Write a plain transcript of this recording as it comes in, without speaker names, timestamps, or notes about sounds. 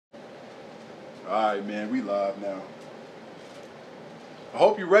Alright, man, we live now. I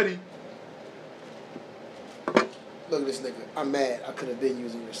hope you're ready. Look at this nigga. I'm mad. I could have been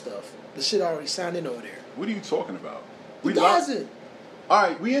using your stuff. The shit already signed in over there. What are you talking about? We Dazzin'.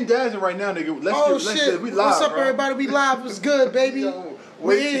 Alright, we in Dazzin' right now, nigga. Shit. We live, What's up, bro. everybody? We live. What's good, baby? Yo,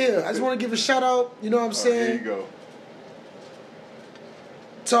 we in here. I just want to give a shout out. You know what I'm saying? There you go.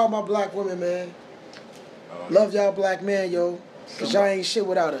 To all my black women, man. Love y'all black men, yo. Because y'all ain't shit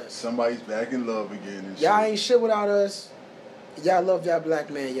without us. Somebody's back in love again. And y'all ain't shit without us. Y'all love y'all black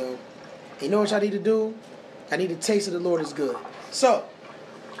man, yo. You know what y'all need to do? I need to taste of the Lord is good. So,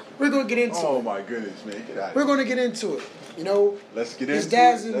 we're going to get into it. Oh, my goodness, man. Get out We're going to get into it. You know, let's get into it.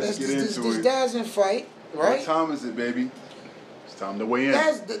 This Dazzin' fight, right? What time is it, baby? It's time to weigh in.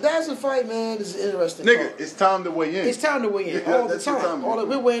 The Dazzin' fight, man, is interesting. Nigga, it's time to weigh in. It's time to weigh in all the time.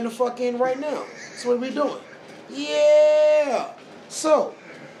 We're weighing the fuck in right now. That's what we're doing. Yeah. So,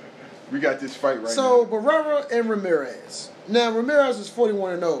 we got this fight right now. So, Barrera and Ramirez. Now, Ramirez is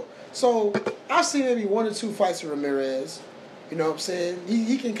 41-0. So, I've seen maybe 1 or 2 fights with Ramirez. You know what I'm saying?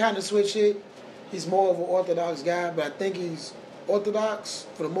 He can kind of switch it. He's more of an orthodox guy, but I think he's orthodox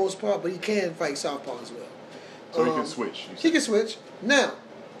for the most part, but he can fight southpaw as well. So he can switch. He can switch. Now,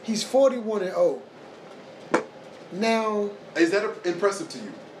 he's 41-0. Now, is that impressive to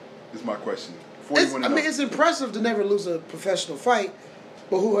you? Is my question. 41-0. I mean, it's impressive to never lose a professional fight,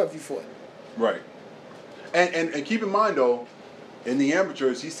 but who have you fought? Right. And keep in mind though, in the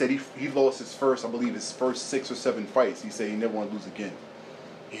amateurs, he said he lost his first 6 or 7 fights. He said he never want to lose again.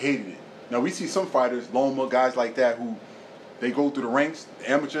 He hated it. Now we see some fighters, Loma, guys like that, who they go through the ranks.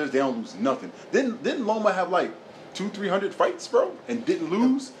 The amateurs, they don't lose nothing. Didn't Loma have like 200-300 fights, bro, and didn't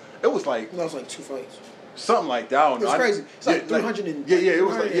lose? It was like lost like 2 fights. Something like that. I don't know. It's crazy. It's like 300 and it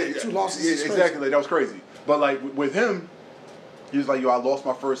was like 2 losses. Yeah, exactly. That was crazy. But like with him, he was like, I lost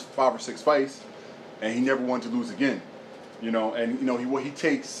my first 5 or 6 fights, and he never wanted to lose again. You know, and you know he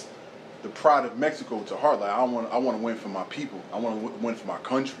takes the pride of Mexico to heart. Like I want to win for my people. I want to win for my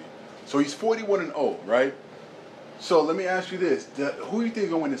country. So he's 41-0, right? So let me ask you this: who do you think is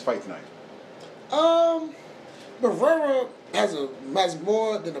gonna win this fight tonight? Barrera has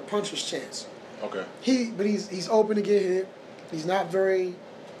more than a puncher's chance. Okay. But he's open to get hit. He's not very,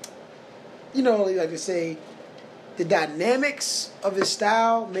 like to say, the dynamics of his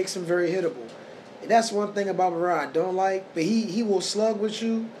style makes him very hittable. And that's one thing about Barrera I don't like. But he will slug with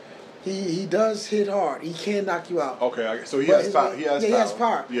you. He does hit hard. He can knock you out. Okay, so he has power. He has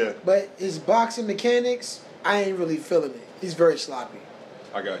power. Yeah. But his boxing mechanics, I ain't really feeling it. He's very sloppy.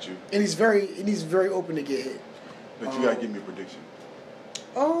 I got you. And he's very open to get hit. But you gotta give me a prediction.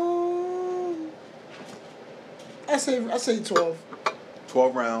 I say 12.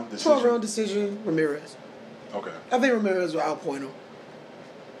 12 round decision. 12 round decision, Ramirez. Okay. I think Ramirez will outpoint him.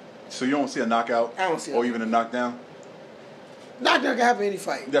 So you don't see a knockout? I don't see or even a knockdown? Knockdown can happen in any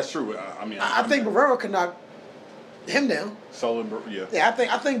fight. That's true. I think Barrera can knock him down. Yeah. Yeah,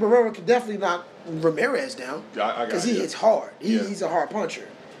 I think Barrera can definitely knock Ramirez down. Yeah, because he hits hard. He's a hard puncher.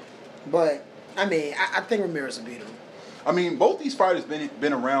 But I think Ramirez will beat him. I mean, both these fighters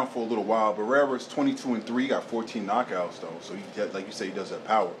been around for a little while. Barrera's 22-3, got 14 knockouts though. So he, like you say, he does have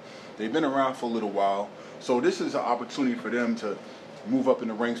power. They've been around for a little while. So this is an opportunity for them to move up in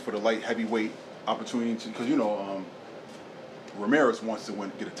the ranks for the light heavyweight opportunity. Because Ramirez wants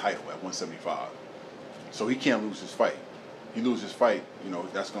to get a title at 175. So he can't lose his fight. He loses his fight,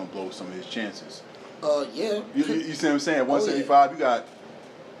 that's going to blow some of his chances. Yeah. You see what I'm saying? 175,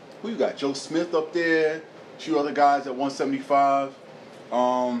 you got Joe Smith up there. 2 other guys at 175.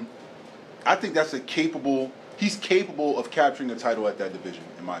 I think that's he's capable of capturing the title at that division,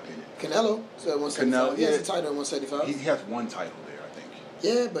 in my opinion. Canelo is at 175. He has a title at 175. He has 1 title there, I think.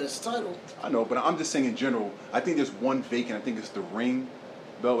 Yeah, but it's a title. I know, but I'm just saying in general, I think there's 1 vacant. I think it's the ring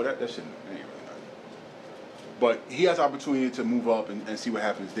belt. That shouldn't ain't really nothing. But he has opportunity to move up and see what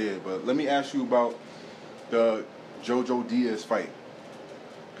happens there. But let me ask you about the Jojo Diaz fight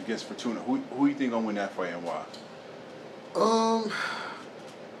against Fortuna. Who you think gonna win that fight and why?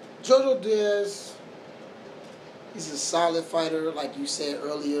 Jojo Diaz, he's a solid fighter, like you said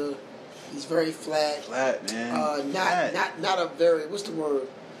earlier. He's very flat. Flat, man. Not a very, what's the word?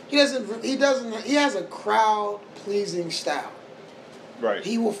 He has a crowd pleasing style. Right.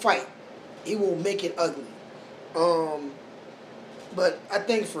 He will fight. He will make it ugly. But I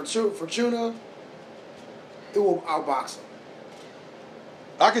think Fortuna, it will outbox him.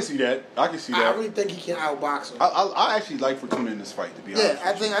 I can see that. I really think he can outbox him. I actually like Fortuna in this fight, to be honest.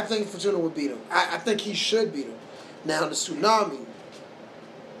 Yeah, I think Fortuna would beat him. I think he should beat him. Now the Tsunami.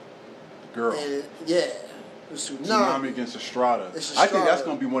 Girl. And yeah. Tsunami against Estrada. It's I think that's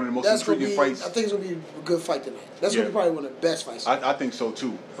going to be one of the most intriguing fights. I think it's going to be a good fight tonight. That's going to be probably one of the best fights. I think so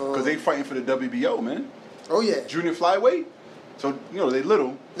too. Because they fighting for the WBO, man. Oh, yeah. Junior flyweight. So, they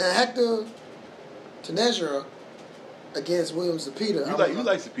little. Now, Hector Tenejera against William Zepeda. You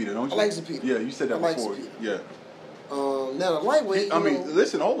like Zepeda, don't you? I like Zepeda. Yeah, you said that before. Zepeda. Yeah. Now, the lightweight.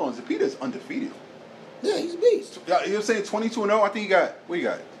 Listen, hold on. Zepeda's undefeated. Yeah, he's a beast. You know what I'm saying? 22-0. I think he got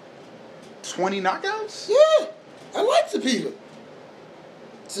 20 knockouts? Yeah. I like Zepeda.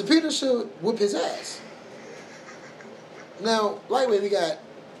 Zepeda should whoop his ass. Now, lightweight, we got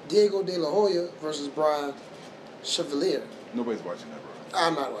Diego De La Hoya versus Brian Chevalier. Nobody's watching that, bro.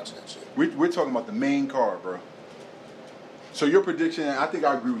 I'm not watching that shit. We're talking about the main card, bro. So your prediction, I think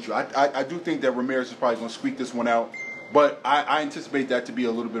I agree with you. I do think that Ramirez is probably going to squeak this one out. But I anticipate that to be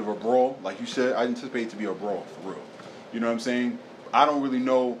a little bit of a brawl. Like you said, I anticipate it to be a brawl, for real. You know what I'm saying? I don't really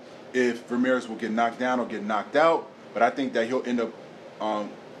know if Ramirez will get knocked down or get knocked out. But I think that he'll end up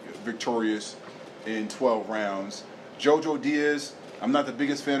victorious in 12 rounds. Jojo Diaz, I'm not the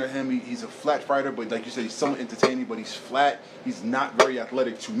biggest fan of him. He's a flat fighter, but like you said, he's somewhat entertaining, but he's flat. He's not very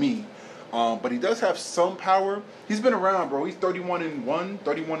athletic to me. But he does have some power. He's been around, bro. He's 31-1,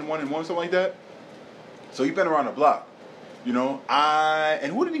 31-1, something like that. So he's been around the block.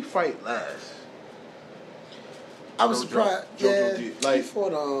 And who did he fight last? I was surprised. Yeah, he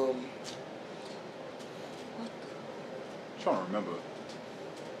fought I'm trying to remember.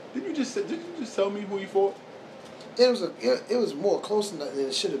 Did you just tell me who he fought? It was more close than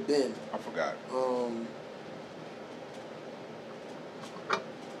it should have been. I forgot.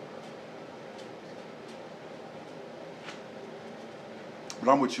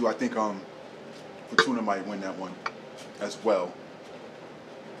 But I'm with you. I think Fortuna might win that one as well.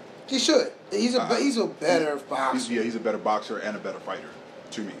 He should. He's a better boxer. He's a better boxer and a better fighter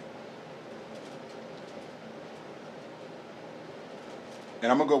to me.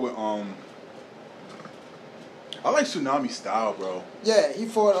 And I'm gonna go with I like Tsunami's style, bro. Yeah, he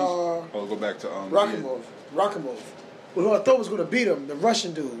fought go back to Rakimov. Who I thought was gonna beat him, the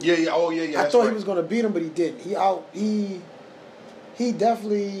Russian dude. Yeah. Oh yeah. I thought he was gonna beat him, but he didn't. He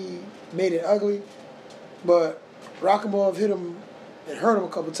definitely made it ugly, but Rakimov hit him and hurt him a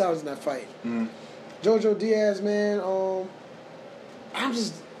couple times in that fight. Mm-hmm. Jojo Diaz, man, I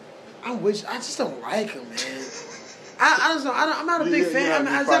just don't like him, man. I'm not a big fan.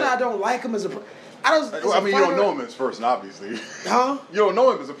 I said I don't like him as a. You don't know him as a person, obviously. Huh? You don't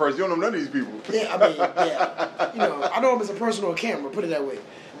know him as a person. You don't know none of these people. Yeah, I know him as a person on camera. Put it that way.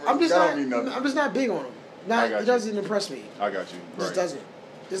 I'm just not big on him. It doesn't impress me. I got you. Right. It just doesn't.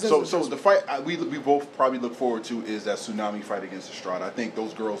 So the fight we both probably look forward to is that Tsunami fight against Estrada. I think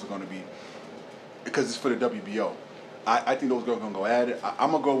those girls are going to be, because it's for the WBO. I think those girls are going to go at it.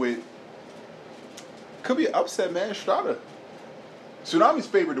 I'm going to go with, could be an upset, man, Estrada. Tsunami's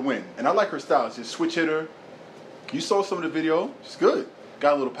favored to win, and I like her style. It's just switch hitter. You saw some of the video. She's good.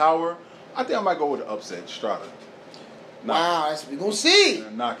 Got a little power. I think I might go with an upset, Estrada. Wow, that's what we're going to see.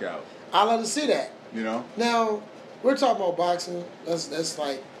 Knockout. I love to see that. Now, we're talking about boxing. Let's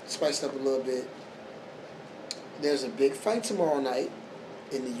like spice up a little bit. There's a big fight tomorrow night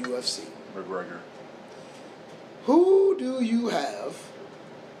in the UFC. McGregor. Who do you have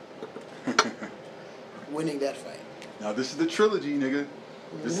winning that fight? Now, this is the trilogy, nigga.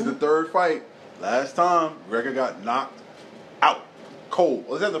 This is the third fight. Last time, McGregor got knocked out. Cold.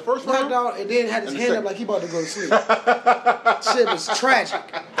 Was that the first round? Knocked out and then had his hand up like he about to go to sleep. Shit was tragic.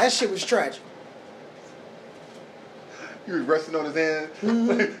 That shit was tragic. He was resting on his hand.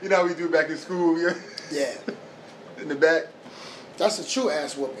 Mm-hmm. You know how we do back in school? Yeah. In the back. That's a true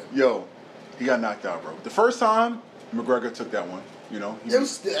ass whooping. Yo, he got knocked out, bro. The first time, McGregor took that one.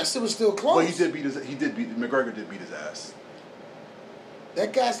 That shit was still close. But McGregor did beat his ass.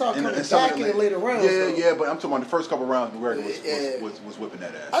 That guy started coming back in the later rounds. Yeah, but I'm talking about the first couple rounds, McGregor was whipping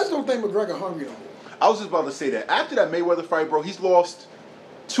that ass. I just don't think McGregor hungry no more. I was just about to say that. After that Mayweather fight, bro, he's lost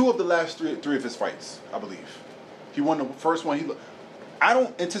 2 of the last three of his fights, I believe. He won the first one. I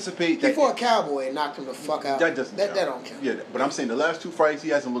don't anticipate that. He fought a Cowboy and knocked him the fuck out. That doesn't count. That don't count. Yeah, but I'm saying the last 2 fights, he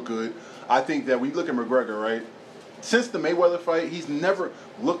hasn't looked good. I think that when you look at McGregor, right, since the Mayweather fight, he's never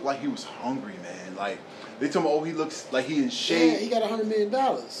looked like he was hungry, man. Like, they told me, he looks like he in shape. Yeah, he got $100 million.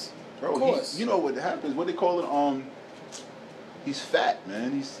 Bro, of course. You know what happens? What they call it? He's fat,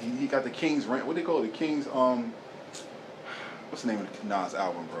 man. He got the King's rant. What they call it? The King's what's the name of the Nas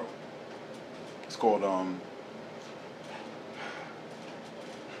album, bro? It's called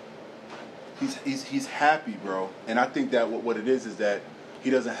He's happy, bro. And I think that what it is that he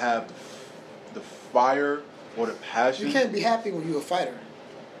doesn't have the fire or the passion. You can't be happy when you're a fighter.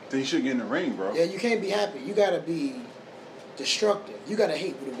 then you should get in the ring, bro. Yeah, you can't be happy. You gotta be destructive. You gotta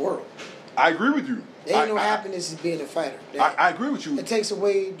hate with the world. I agree with you. There ain't no happiness in being a fighter. I agree with you. It takes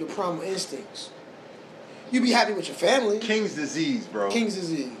away the primal instincts. You be happy with your family. King's disease, bro. King's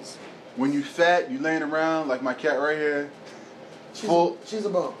disease. When you fat, you laying around like my cat right here. She's a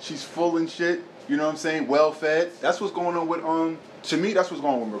bum. She's full and shit. You know what I'm saying? Well fed. That's what's going on with to me, that's what's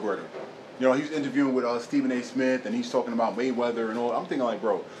going on with McGregor. You know, he's interviewing with Stephen A. Smith, and he's talking about Mayweather and all. I'm thinking like,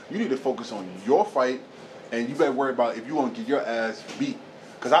 bro, you need to focus on your fight, and you better worry about if you want to get your ass beat.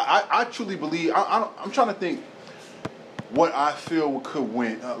 Because I truly believe, I'm trying to think what I feel could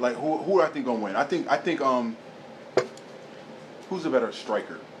win. Like, who do I think gonna win? I think who's a better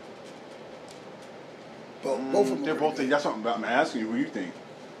striker? Both of them. They're both. That's something I'm asking you. Who you think?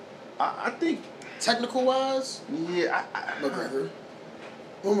 I think technical wise, yeah, McGregor.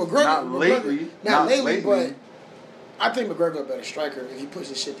 Well, McGregor not lately, but I think McGregor a better striker if he puts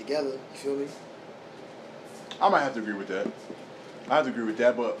his shit together. You feel me? I might have to agree with that.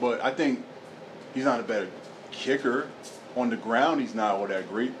 But I think he's not a better kicker. On the ground, he's not all that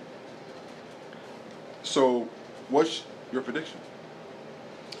great. So, what's your prediction?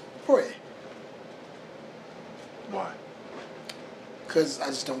 Poirier. Why? Because I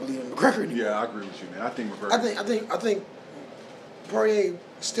just don't believe in McGregor anymore. Yeah, I agree with you, man. I think McGregor. I think Poirier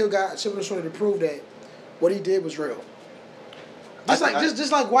still got a chip on his shoulder to prove that what he did was real.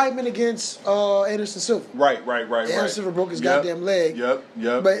 Just like Whiteman against Anderson Silva. Right. Anderson Silva broke his goddamn leg.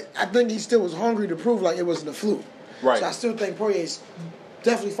 Yep. But I think he still was hungry to prove like it wasn't a fluke. Right. So I still think Poirier's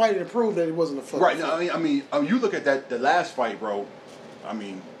definitely fighting to prove that it wasn't a fluke. Right. No, I mean, you look at the last fight, bro. I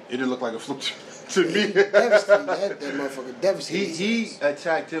mean, it didn't look like a fluke to me. Devastating. That motherfucker devastated. He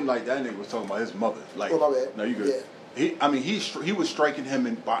attacked him like that nigga was talking about his mother. Like, oh, my bad. No, you good. Yeah. He was striking him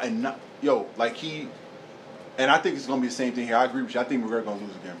and not, and I think it's gonna be the same thing here. I agree with you. I think McGregor gonna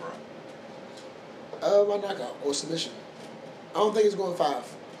lose again, bro. My knockout or submission. I don't think it's going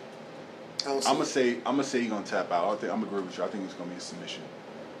 5. I'm gonna say he's gonna tap out. I'm agree with you. I think it's gonna be a submission.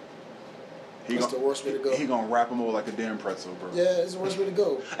 That's the worst way to go. He gonna wrap him over like a damn pretzel, bro. Yeah, it's the worst way to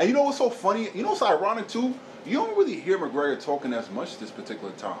go. And you know what's so funny? You know what's ironic too? You don't really hear McGregor talking as much this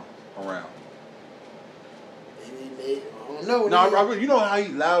particular time around. Maybe I don't know. No, you know how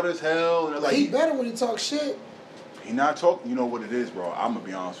he loud as hell and like he better when he talks shit. He not talking. You know what it is, bro. I'm gonna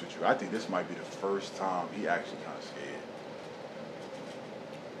be honest with you. I think this might be the first time he actually kind of scared.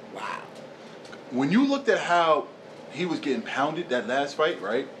 Wow. When you looked at how he was getting pounded that last fight,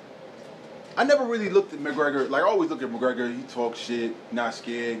 right? I never really looked at McGregor. Like, I always look at McGregor. He talks shit, not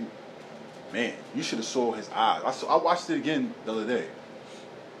scared. Man, you should have saw his eyes. I watched it again the other day.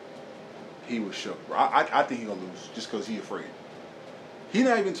 He was shook, bro. I think he gonna lose just because he afraid. He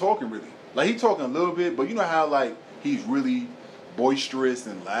not even talking really. Like, he talking a little bit, but you know how, like, he's really boisterous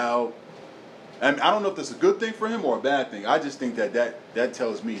and loud. And I don't know if that's a good thing for him or a bad thing. I just think that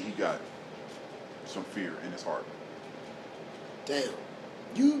tells me he got some fear in his heart. Damn.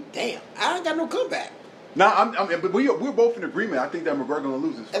 I ain't got no comeback. But we're both in agreement. I think that McGregor gonna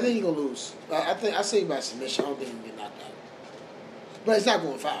lose this fight. I think he gonna lose. I say by submission. I don't think he can get knocked out. But it's not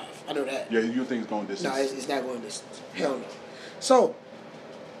going 5. I know that. Yeah, you think it's going distance? No, it's not going distance. Hell no. So,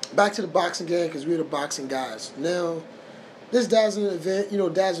 back to the boxing game because we're the boxing guys. Now, this DAZN event,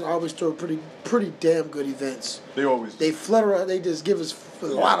 DAZN always throw pretty damn good events. They always do. They flutter. They just give us a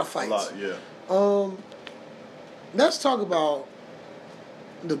lot of fights. A lot, yeah. Let's talk about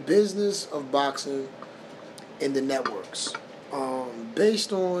the business of boxing and the networks.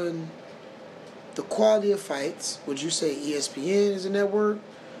 Based on the quality of fights, would you say ESPN is a network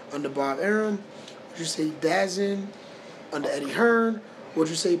under Bob Arum? Would you say DAZN under Eddie Hearn? Would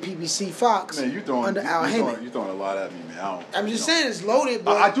you say PBC Fox under Al Heyman? You're throwing a lot at me, man. I'm just saying it's loaded,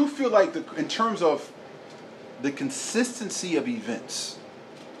 but I do feel like in terms of the consistency of events,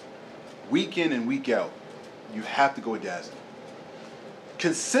 week in and week out, you have to go with DAZN.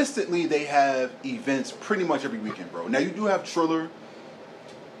 Consistently, they have events pretty much every weekend, bro. Now, you do have Triller,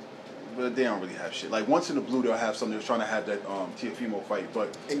 but they don't really have shit. Like, once in the blue, they'll have something. They're trying to have that Teofimo fight,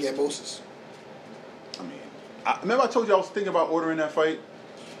 but... And Gambosis. I mean... remember I told you I was thinking about ordering that fight?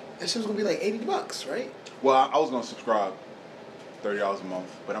 That shit was going to be like $80, right? Well, I was going to subscribe $30 a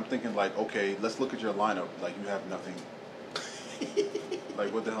month, but I'm thinking, like, okay, let's look at your lineup. Like, you have nothing.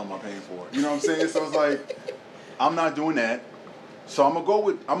 Like, what the hell am I paying for? You know what I'm saying? So it's like, I'm not doing that. So I'm gonna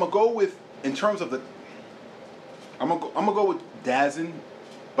go with in terms of the I'm gonna go with DAZN,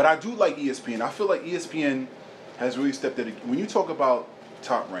 but I do like ESPN. I feel like ESPN has really stepped it. When you talk about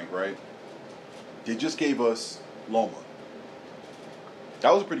Top Rank, right? They just gave us Loma.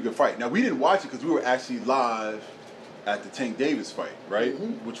 That was a pretty good fight. Now we didn't watch it because we were actually live at the Tank Davis fight, right?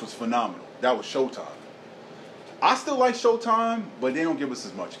 Mm-hmm. Which was phenomenal. That was Showtime. I still like Showtime, but they don't give us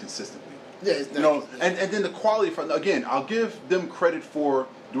as much consistently. Yeah, it's you know, and then the quality for again, I'll give them credit for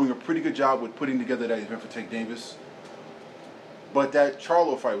doing a pretty good job with putting together that event for Tank Davis. But that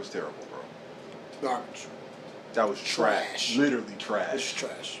Charlo fight was terrible, bro. Garbage. That was trash. Literally trash. It's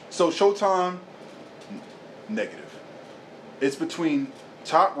trash. So Showtime, negative. It's between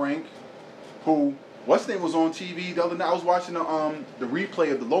Top Rank, who what's name was on TV the other night. I was watching the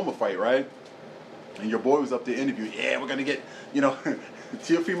replay of the Loma fight, right? And your boy was up there interviewing. Yeah, we're gonna get, you know,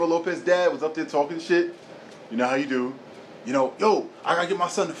 Teofimo Lopez's dad was up there talking shit. You know how you do. You know, yo, I gotta get my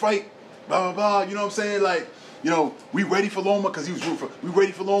son to fight. Blah blah blah. You know what I'm saying? Like, you know, we ready for Loma because he was rooting for. We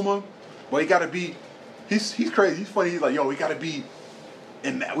ready for Loma, but he gotta be. He's crazy. He's funny. He's like, yo, we gotta be.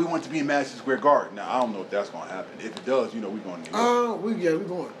 We want to be in Madison Square Garden. Now I don't know if that's gonna happen. If it does, you know, we're going to. We're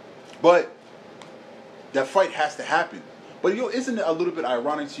going. But that fight has to happen. But you know, isn't it a little bit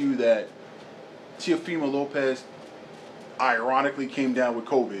ironic to you that Teofimo Lopez ironically came down with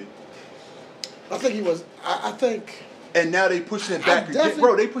COVID? I think he was. I think. And now they pushing it back again,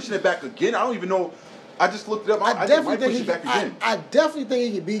 bro. They pushing it back again. I don't even know. I just looked it up. I definitely think he back again. I definitely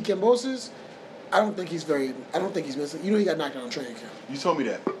think he can beat Kambosos. I don't think he's missing. You know, he got knocked out on training camp. You told me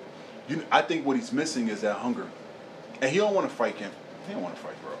that. I think what he's missing is that hunger, and he don't want to fight Kemp. He don't want to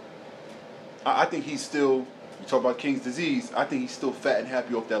fight, bro. I think he's still. You talk about King's disease. I think he's still fat and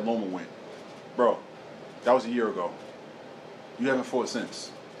happy off that Loma win, bro. That was a year ago. You haven't fought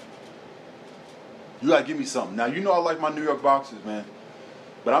since. You gotta give me something. Now you know I like my New York boxers, man.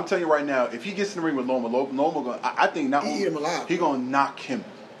 But I'm telling you right now, if he gets in the ring with Loma gonna. I think not only eat him alive. He gonna knock him.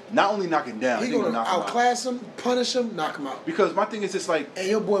 Not only knock him down, he's gonna outclass him, punish him, knock him out. Because my thing is just like, and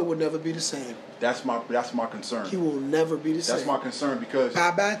your boy will never be the same. That's my concern. He will never be the same. That's my concern because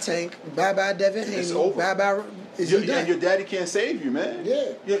bye bye Tank, bye bye Devin Haney, it's over. Bye bye. And your daddy can't save you, man.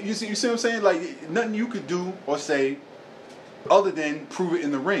 Yeah. You see what I'm saying? Like nothing you could do or say other than prove it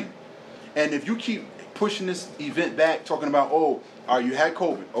in the ring. And if you keep pushing this event back, talking about, oh, all right, you had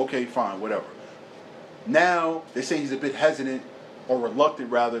COVID, okay, fine, whatever. Now they're saying he's a bit hesitant or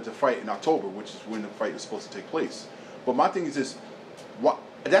reluctant rather to fight in October, which is when the fight is supposed to take place. But my thing is this: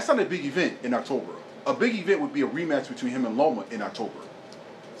 that's not a big event in October. A big event would be a rematch between him and Loma in October.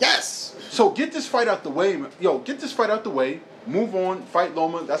 Yes. So get this fight out the way, get this fight out the way. Move on, fight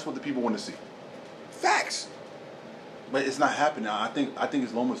Loma. That's what the people want to see. Facts. But it's not happening. I think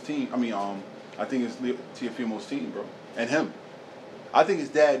it's Loma's team. I think it's Teofimo's team, bro, and him. I think his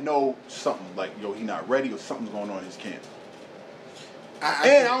dad know something like, he not ready or something's going on in his camp.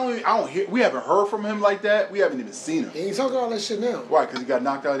 I don't hear. We haven't heard from him like that. We haven't even seen him. He ain't talking all that shit now. Why? Because he got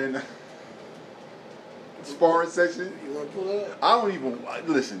knocked out in the sparring section. You want to pull that up? I don't even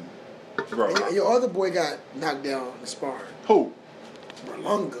listen, bro. And your other boy got knocked down in the sparring. Who?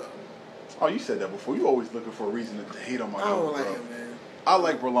 Berlanga. Oh, you said that before. You always looking for a reason to hate on my. I don't bro. like him, man. I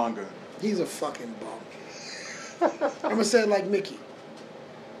like Berlanga. He's a fucking bum. I'm gonna say it like Mickey.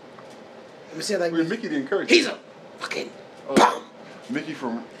 Mickey didn't encourage you. He's a fucking bum. Mickey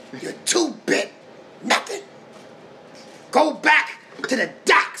from... You're 2-bit nothing. Go back to the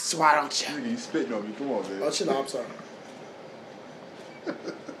docks, why don't you? He's spitting on me. Come on, man. Oh, shit, no, I'm sorry.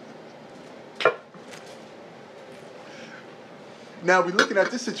 Now we're looking at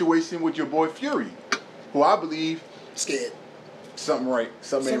this situation with your boy Fury, who I believe... Scared. Something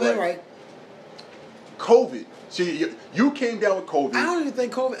ain't right. COVID. See, you came down with COVID. I don't even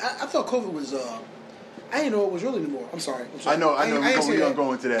think COVID... I thought COVID was... I didn't know it was real anymore. I'm sorry. I know. We don't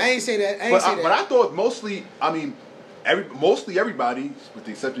go into that. I ain't say that. But I thought mostly, mostly everybody, with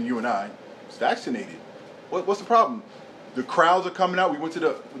the exception of you and I, is vaccinated. What's the problem? The crowds are coming out. We went to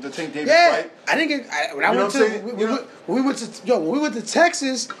the Tank Davis fight. I didn't get. When we went to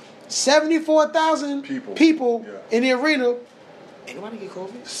Texas, 74,000 people in the arena. Ain't nobody get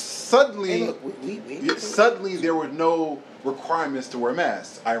COVID. Suddenly, suddenly there were no requirements to wear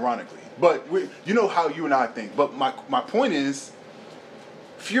masks. Ironically. But you know how you and I think. But my point is,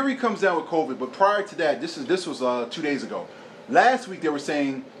 Fury comes down with COVID. But prior to that, this was 2 days ago. Last week they were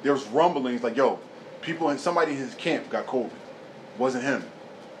saying there was rumblings like, somebody in his camp got COVID. Wasn't him.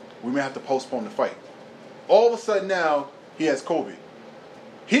 We may have to postpone the fight. All of a sudden now he has COVID.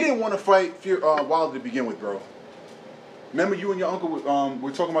 He didn't want to fight Wilder to begin with, bro. Remember you and your uncle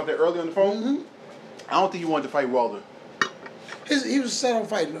were talking about that earlier on the phone? Mm-hmm. I don't think he wanted to fight Wilder. He was set on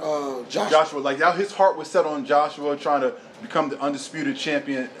fighting Joshua. Like now, his heart was set on Joshua trying to become the undisputed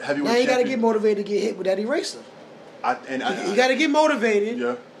champion, heavyweight champion. Now you got to get motivated to get hit with that eraser. You got to get motivated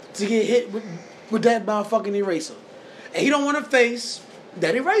to get hit with that motherfucking eraser. And he don't want to face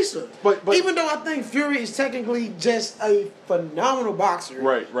That Eraser. But even though I think Fury is technically just a phenomenal boxer,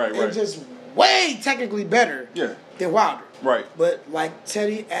 and just way technically better than Wilder. Right. But like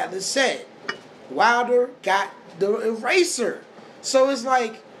Teddy Atlas said, Wilder got the Eraser. So it's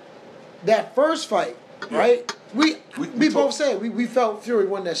like that first fight, right? We both said we felt Fury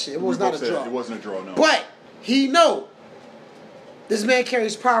won that shit. It was not a draw. It wasn't a draw, no. But he know this man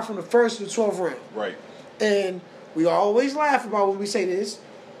carries power from the first to the 12th round. Right. And we always laugh about when we say this,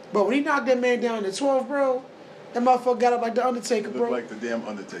 but when he knocked that man down in the 12th, bro, that motherfucker got up like the Undertaker, bro. Looked like the damn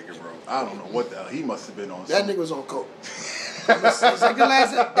Undertaker, bro. I don't know what the hell. He must have been on that something. nigga was on coke. It's like the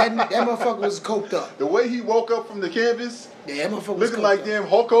last, that motherfucker was coked up. The way he woke up from the canvas, yeah, that motherfucker was looking like damn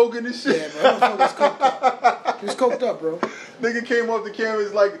Hulk Hogan and shit. Yeah, bro, that motherfucker was coked up. He was coked up, bro. Nigga came off the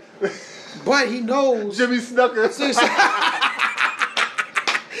canvas like but he knows Jimmy Snuka.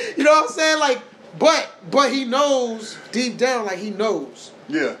 You know what I'm saying? Like, but he knows deep down, like he knows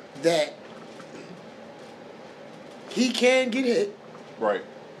that he can get hit. Right.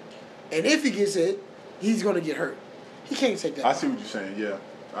 And if he gets hit, he's gonna get hurt. He can't take that. I see what you're saying. Yeah,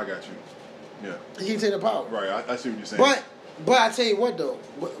 I got you. Yeah. He can't take the power. Right. I see what you're saying. But I tell you what though,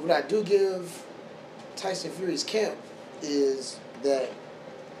 what I do give Tyson Fury's camp is that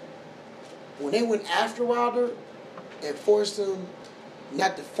when they went after Wilder and forced him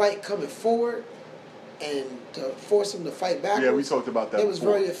not to fight coming forward and to force him to fight backwards. Yeah, we talked about that. It was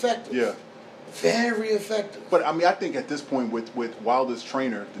very effective. Yeah. Very effective. But I mean, I think at this point with Wilder's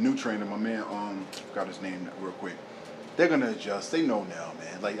trainer, the new trainer, my man, forgot his name real quick. They're gonna adjust. They know now,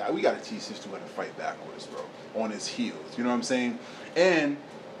 man. Like we gotta teach this dude how to fight backwards, bro, on his heels. You know what I'm saying? And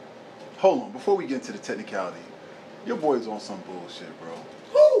hold on, before we get into the technicality, your boy's on some bullshit, bro.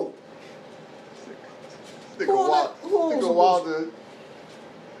 Who? Nigga Wilder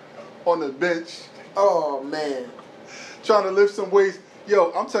on the bench. Oh man. Trying to lift some weights.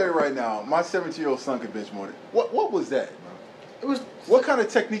 Yo, I'm telling you right now, my 17-year-old son could bench more than... What was that, bro? It was... What kind of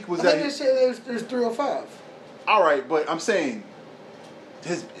technique was that? I think they said there's 305. All right, but I'm saying...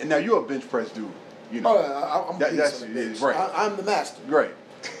 Now, you're a bench press dude. You know. Oh, I'm that's right. I'm the master. Right.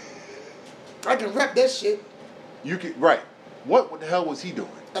 I can rep that shit. You can... Right. What the hell was he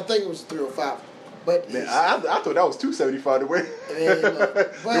doing? I think it was 305. But man, I thought that was 275 the way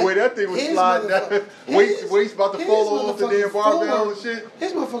the way that thing was sliding down. Waist about to fall off the damn barbell and shit.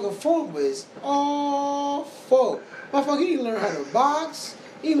 His motherfucking form was awful. Motherfucker, you learn how to box.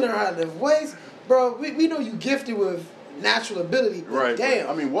 You learn how to lift weights. Bro, we know you gifted with natural ability, but right, damn.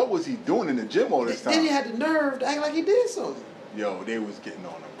 But, I mean, what was he doing in the gym all this time? Then he had the nerve to act like he did something. Yo, they was getting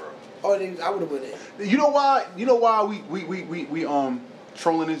on him, bro. Oh, I would have went in. You know why we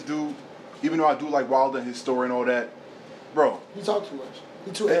trolling this dude? Even though I do like Wilder and his story and all that, bro. You talk too much.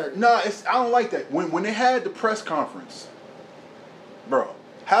 You too arrogant. Nah, I don't like that. When they had the press conference, bro,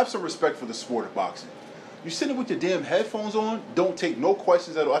 have some respect for the sport of boxing. You sitting with your damn headphones on, don't take no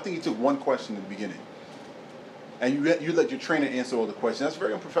questions at all. I think he took one question in the beginning. And you let your trainer answer all the questions. That's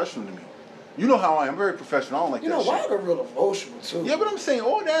very unprofessional to me. You know how I am. I'm very professional. I don't like that shit. You know, Wilder real emotional, too. Yeah, but I'm saying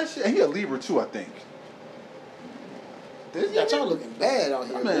all that shit. And he a Libra, too, I think. Got y'all looking bad out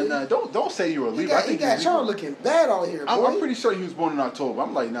here, man. Nah, don't say you're a Libra. He got y'all looking bad out here, boy. I'm pretty sure he was born in October.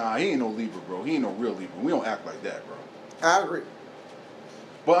 I'm like, nah, he ain't no Libra, bro. He ain't no real Libra. We don't act like that, bro. I agree.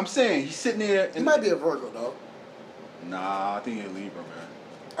 But I'm saying, he's sitting there. He might be a Virgo, dog. Nah, I think he's a Libra, man.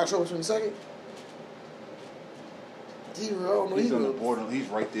 October 22nd? He's on the border. He's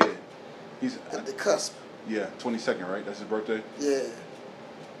right there. He's at the cusp. Yeah, 22nd, right? That's his birthday? Yeah.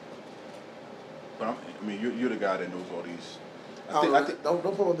 But I mean, you're the guy that knows all these. I think don't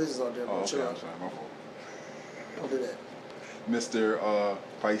put my business out there. Oh, okay, I'm sorry, my fault. Don't do that. Mr.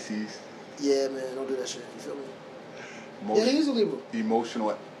 Pisces. Yeah, man, don't do that shit. You feel me? Yeah, he's a Libra.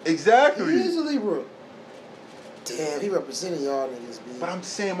 Emotional. Exactly. He is a Libra. Damn, he representing y'all niggas, man. But I'm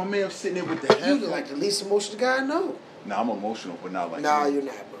saying, my man sitting there with the head. You like the least emotional guy I know. Nah, I'm emotional, but not like Nah, you. you're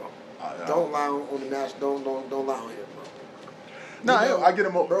not, bro. Don't lie on the national. Don't lie on here, bro. Nah, I get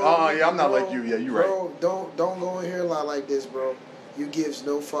him. Oh, yeah, I'm not like you. Yeah, you're right. Bro, don't go in here and lie like this, bro. You gives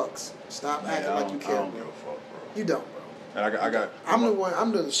no fucks. Stop acting like you care, I don't bro. give a fuck, bro. You don't, bro. And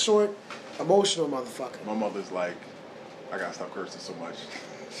I'm the short, emotional motherfucker. My mother's like, I gotta stop cursing so much.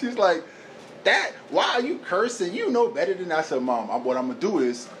 She's like, why are you cursing? You know better than that. I said, Mom, what I'm gonna do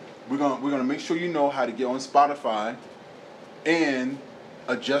is we're gonna make sure you know how to get on Spotify and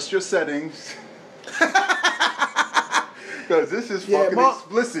adjust your settings. Because this is fucking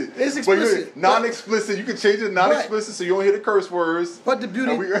explicit. It's explicit. But non-explicit. You can change it to non-explicit so you don't hear the curse words. But the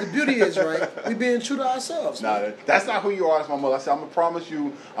beauty is, right, we being true to ourselves. Nah, that's not who you are. That's my mother. I said, I'm going to promise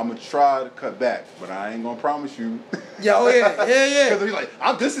you, I'm going to try to cut back. But I ain't going to promise you. Yeah. Because he's like,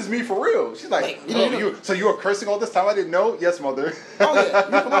 this is me for real. She's like, so you were cursing all this time? I didn't know? Yes, mother. Oh, yeah.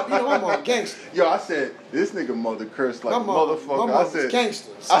 You know my mom gangster. Yo, I said, this nigga mother cursed like a motherfucker. My mother's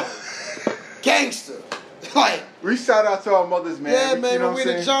gangster. Gangster. Like, we shout out to our mothers, man. Yeah, man.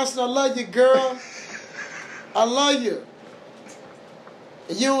 Rowena Johnson, I love you, girl. I love you.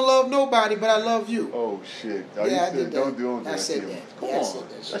 And you don't love nobody, but I love you. Oh, shit. I did that. Don't I said that. Come on. I said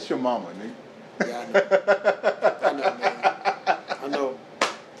that shit. That's your mama, nigga. Yeah, I know, man. I know.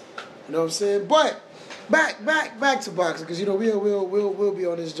 You know what I'm saying? But back to boxing, because we'll be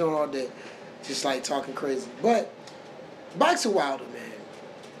on this joint all day, just like talking crazy. But back to Wilder, man.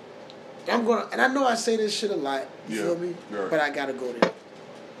 And I know I say this shit a lot. You feel me? Right. But I gotta go there.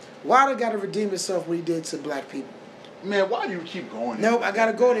 Wilder gotta redeem himself what he did to black people. Man, why do you keep going there? Nope, I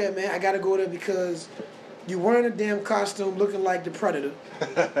gotta go there, man. I gotta go there because you wearing a damn costume looking like the Predator.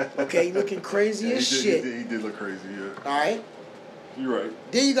 Okay, you looking crazy as shit. He did look crazy, yeah. Alright? You're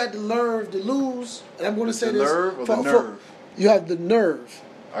right. Then you got the nerve to lose, and I'm gonna say the this. Nerve or the nerve? You have the nerve.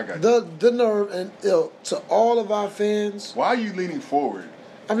 I got you. The nerve, and to all of our fans. Why are you leaning forward?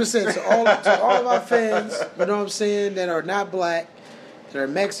 I'm just saying to all of our fans, you know what I'm saying, that are not black, that are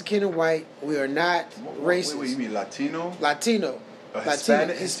Mexican and white. We are not racist. Wait, you mean Latino? Latino.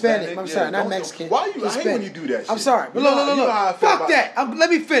 Hispanic. I'm sorry, not Mexican. Why you? Hispanic. I hate when you do that shit. I'm sorry, but look. Fuck that. Let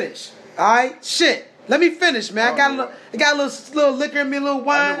me finish. All right, shit. Let me finish, man. I got a little liquor in me, a little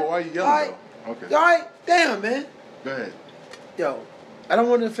wine. I know, but why are you yelling though? Okay. All right, damn, man. Go ahead. Yo, I don't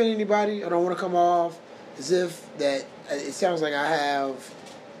want to offend anybody. I don't want to come off as if that. It sounds like I have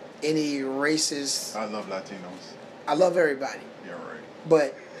any racist. I love Latinos. I love everybody. Yeah, right.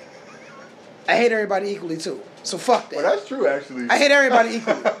 But I hate everybody equally too. So fuck that. Well, that's true, actually. I hate everybody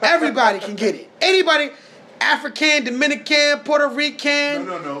equally. Everybody can get it. Anybody, African, Dominican, Puerto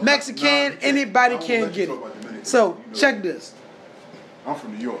Rican, Mexican, anybody can get it. So check this. I'm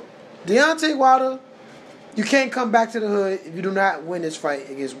from New York. Deontay Wilder, you can't come back to the hood if you do not win this fight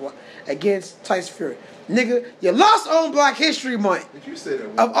against Tyson Fury. Nigga, you lost on Black History Month. Did you say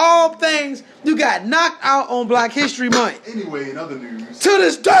that? Of all things, you got knocked out on Black History Month. Anyway, in other news. To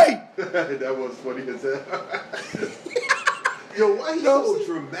this day. That was funny as hell. Yo, why he so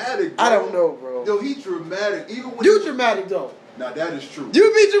dramatic, bro? I don't know, bro. Yo, he dramatic. Even when you dramatic, though. Nah, that is true.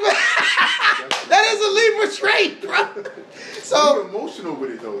 You be dramatic. That is a Libra trait, bro. So you're emotional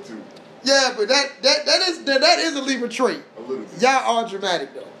with it, though, too. Yeah, but that is a Libra trait. A little bit. Y'all are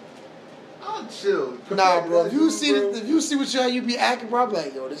dramatic, though. I'll chill. Nah, bro. If you see what you be acting, bro, I'm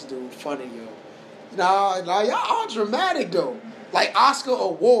like, yo, this dude funny, yo. Nah, y'all are dramatic, though. Like Oscar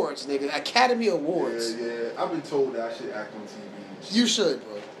Awards, nigga. Academy Awards. Yeah. I've been told that I should act on TV. You should,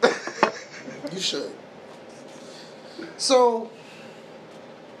 bro. You should. So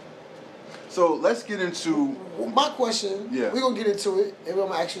let's get into my question. Yeah. We're gonna get into it. And I'm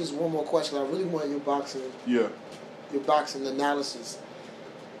gonna ask you this one more question. I really want your boxing. Yeah. Your boxing analysis.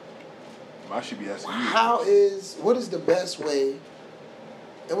 I should be asking you. What is the best way,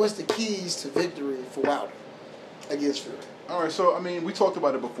 and what's the keys to victory for Wilder against Fury? All right, so I mean, we talked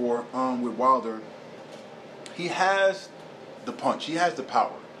about it before with Wilder. He has the punch. He has the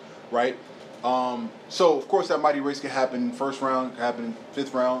power, right? So of course that mighty race can happen first round, can happen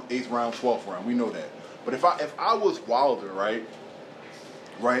 5th round, 8th round, 12th round. We know that. But if I was Wilder, right,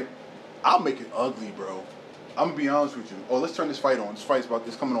 I'll make it ugly, bro. I'm gonna be honest with you. Oh, let's turn this fight on. This fight's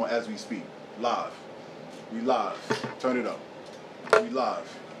coming on as we speak. Live. We live. Turn it up. We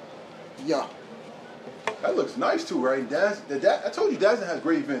live. Yeah. That looks nice too, right? I told you Dazzin has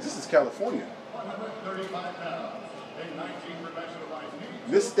great events. This is California.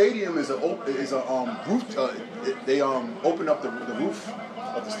 This stadium is a roof. They opened up the roof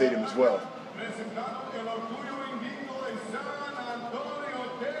of the stadium as well.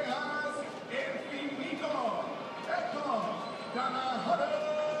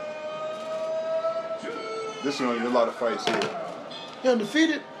 This is gonna be a lot of fights here. You're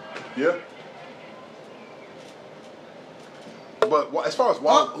undefeated. Yeah. But as far as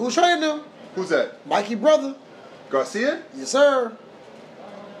Wilder, who's training him? Who's that? Mikey brother. Garcia? Yes, sir.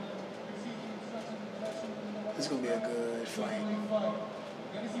 It's gonna be a good fight.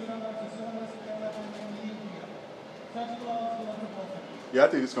 Yeah, I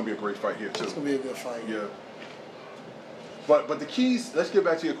think it's gonna be a great fight here too. It's gonna be a good fight. Yeah. But the keys. Let's get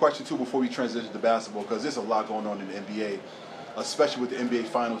back to your question too before we transition to basketball, because there's a lot going on in the NBA, especially with the NBA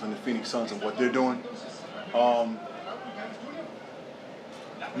Finals and the Phoenix Suns and what they're doing.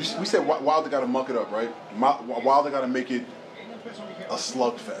 We said Wilder got to muck it up, right? Wilder got to make it a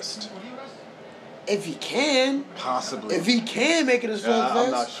slugfest. If he can. Possibly. If he can make it a slugfest.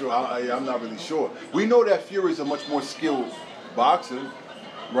 I'm not sure. I'm not really sure. We know that Fury's a much more skilled boxer,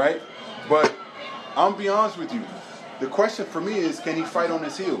 right? But I'm be honest with you. The question for me is, can he fight on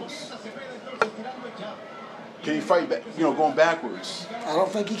his heels? Can he fight back, going backwards? I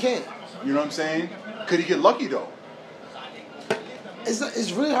don't think he can. You know what I'm saying? Could he get lucky though?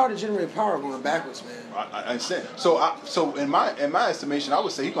 It's really hard to generate power going backwards, man. I understand. So in my estimation, I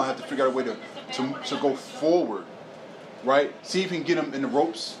would say he's gonna have to figure out a way to go forward, right? See if he can get him in the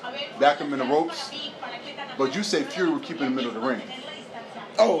ropes, back him in the ropes. But you say Fury would keep him in the middle of the ring.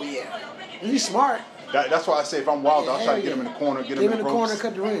 Oh yeah, he's smart. That's why I say if I'm Wilder, I'll try to get him in the corner, get him in the ropes, corner,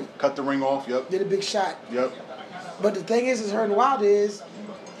 cut the ring, cut the ring off. Yep. Get a big shot. Yep. But the thing is hurting Wilder is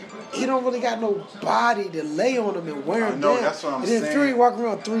he don't really got no body to lay on him and wear him down. No, that's what I'm saying. And then Fury walking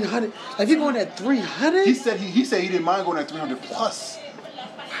around 300. Like, if you going at 300? He said he didn't mind going at 300 plus.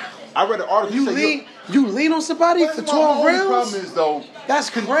 I read an article. You lean on somebody for 12 rounds? The problem is, though, that's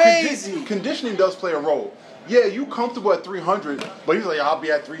crazy. Conditioning does play a role. Yeah, you comfortable at 300, but he's like, I'll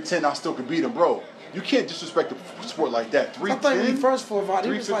be at 310, I still can beat him, bro. You can't disrespect the sport like that. 310? I thought when he first fought,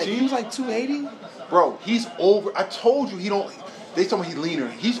 he was like 280? Bro, he's over. I told you he don't. They told me he's leaner.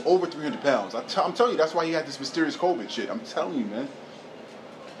 He's over 300 pounds. I'm telling you, that's why he had this mysterious COVID shit. I'm telling you, man.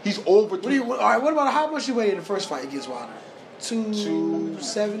 He's over. All right, what about how much you weighed in the first fight against Wilder?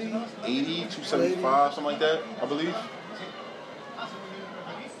 270? 80, 275, something like that, I believe.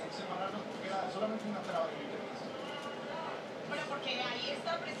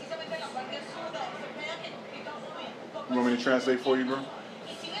 You want me to translate for you, bro?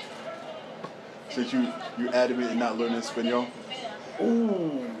 Since you adamant in not learning Espanol.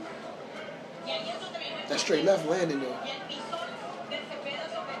 Ooh. That straight left landing though.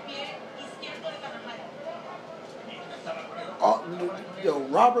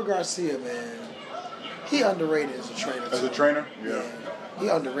 Robert Garcia, man. He underrated as a trainer. As a trainer? Yeah. He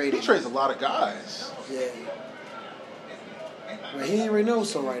underrated. He trains a lot of guys. Yeah. But he ain't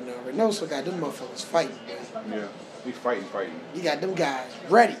Reynoso right now. Reynoso got them motherfuckers fighting, man. Yeah. He fighting. He got them guys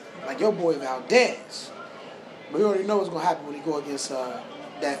ready. Like your boy Valdez. But you already know what's going to happen when he go against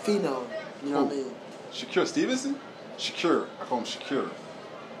that phenom. You know what I mean? Shakur Stevenson? Shakur. I call him Shakur.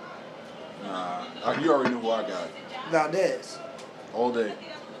 Nah. You already know who I got. Valdez. All day.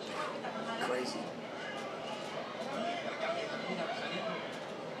 Crazy.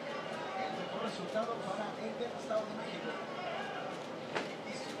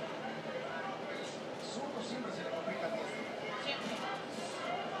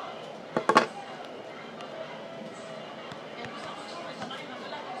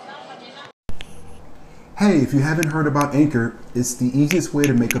 Hey, if you haven't heard about Anchor, it's the easiest way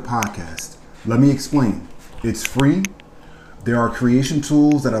to make a podcast. Let me explain. It's free. There are creation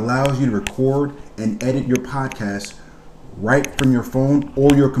tools that allows you to record and edit your podcast right from your phone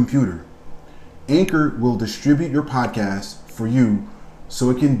or your computer. Anchor will distribute your podcast for you so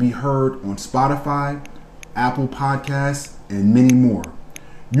it can be heard on Spotify, Apple Podcasts, and many more.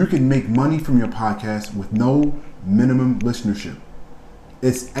 You can make money from your podcast with no minimum listenership.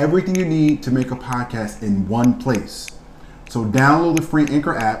 It's everything you need to make a podcast in one place. So download the free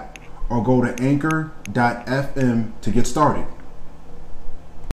Anchor app or go to anchor.fm to get started.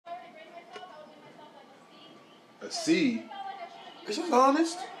 A C? Is she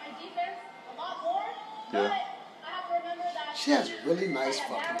honest? Yeah. She has really nice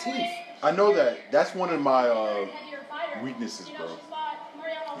fucking teeth. I know that. That's one of my weaknesses, bro.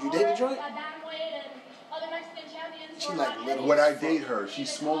 You date the joint? She like little. Would I date her? She's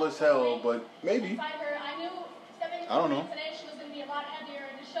small as hell, but maybe. I don't know.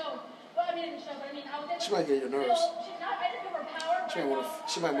 She might get your nerves.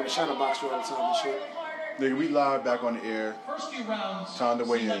 She might want to shadow box you all the time and shit. Nigga, we live back on the air. First few rounds, time to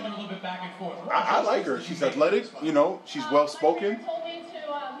weigh in. I like her. She's athletic. You know, she's well spoken.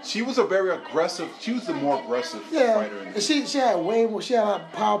 She was a very aggressive. She was the more aggressive fighter. And she had way more. She had a lot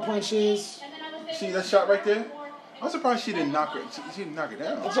of power punches. See that shot right there? I'm surprised she didn't knock her. She didn't knock it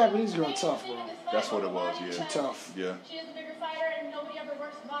down. The Japanese girl tough, bro. That's what it was. Yeah. She tough. Yeah. She is a bigger fighter, and nobody ever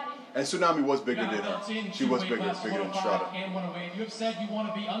works the body. And Tsunami was bigger than her. She was bigger than Strada. And 108. You have said you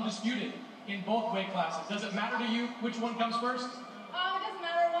want to be undisputed in both weight classes. Does it matter to you which one comes first? It doesn't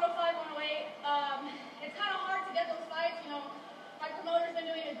matter. 105, 108. It's kind of hard to get those fights. You know, my promoter's been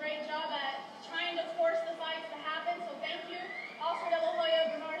doing a great job at trying to force the fights to happen. So thank you, Oscar De La Hoya,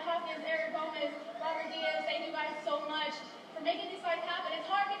 Bernard Hopkins, Eric Gomez, Robert Diaz. Thank you guys so much for making these fights happen. It's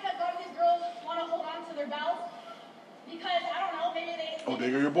hard because a lot of these girls want to hold on to their belts because I don't know, maybe they. Oh,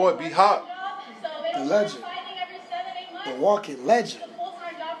 Bigger your boy, be hot. The legend. The walking legend. It's a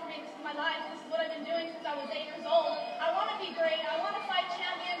full-time job for me. This is my life. This is what I've been doing since I was 8 years old. I want to be great. I want to fight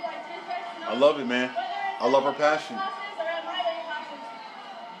champions like I love it, man. I love her passion.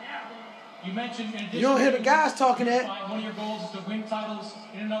 You mentioned in addition You don't hear the guys talking that. one of your goals is to win titles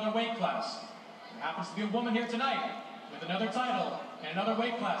in another weight class. There happens to be a woman here tonight with another title in another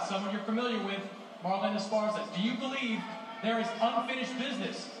weight class, someone you're familiar with, Marlon Esparza. Do you believe there is unfinished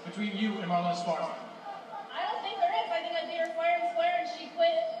business between you and Marlon Esparza? I don't think there is. I think I beat her fair and square, and she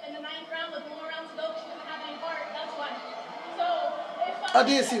quit in the 9th round with more rounds to go. She doesn't have any heart. That's why. So if I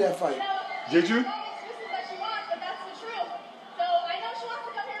did see that fight. Did you? Excuses that she wants, but that's the truth. So I know she wants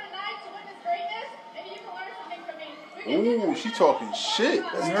to come here tonight to witness greatness. Maybe you can learn something from me. Ooh, she talking shit.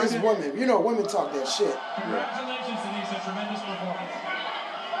 This women, you know, women talk that shit. Congratulations, Denise. A tremendous performance.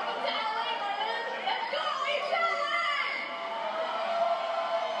 Welcome to LA, Marlon. Let's go, East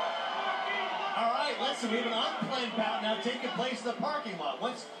All right, listen, we have an unplanned bout now taking place in the parking lot.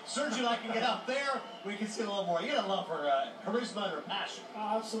 Once Sergio and I can get up there, we can see a little more. You gotta love her charisma and her passion.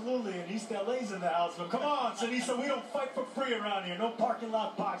 Oh, absolutely, and East LA's in the house. But come on, Sinisa, we don't fight for free around here. No parking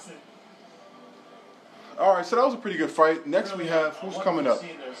lot boxing. All right, so that was a pretty good fight. Next we have, who's coming up?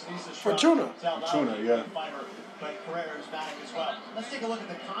 Fortuna. Fortuna, yeah. But Carrera is back as well. Let's take a look at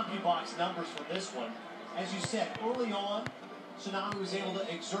the CompuBox numbers for this one. As you said, early on, Tsunami was able to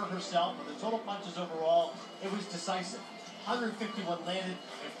exert herself, but the total punches overall, it was decisive. 151 landed and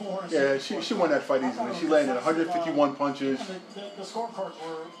 400. Yeah, she won that fight easily. She landed 151 punches. The scorecards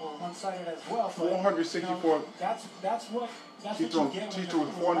were one-sided as well. 464. She threw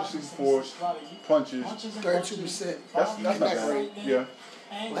 464 punches. 32%. That's not bad. Yeah.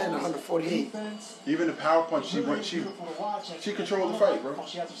 Landed 148. Even the power punch, she controlled the fight, bro.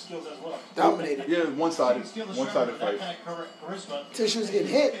 She has some skills as well. Dominated. Yeah, one-sided fight. Till she was getting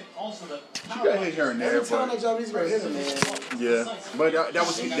hit. She got hit here and there, Every time but that Japanese girl hit her, man, yeah, but that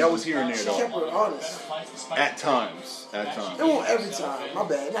was here and there she though. kept her honest. At times. It wasn't every time. My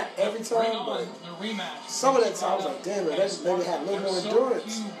bad. Not every time, but some of that time I was like, damn it, maybe had a little more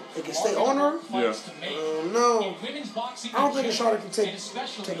endurance. They can stay on her. Yeah. No. I don't think Estrada can take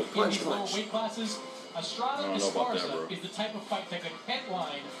a punch. Estrada I don't know about that, Esparza bro. is the type of fight that could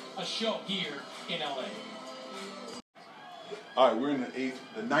headline a show here in LA. All right, we're in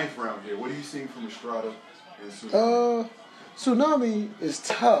the ninth round here. What are you seeing from Estrada and Tsunami? Tsunami is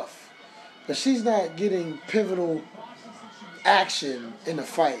tough, but she's not getting pivotal action in the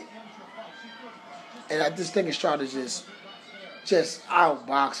fight. And I just think Estrada's just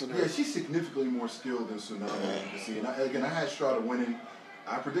outboxing her. Yeah, she's significantly more skilled than Tsunami. You see, and I had Estrada winning.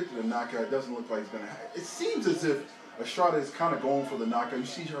 I predicted a knockout. It doesn't look like it's gonna happen. It seems as if Estrada is kind of going for the knockout. You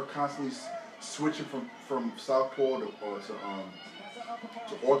see her constantly switching from southpaw to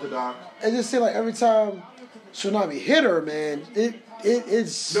orthodox. It just seems like every time Tsunami hit her, man,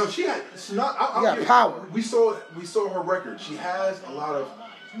 it's No, she had. I got power. We saw her record. She has a lot of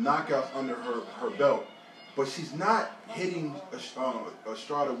knockouts under her belt, but she's not hitting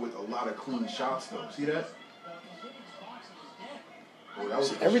Estrada with a lot of clean shots though. See that? Oh, that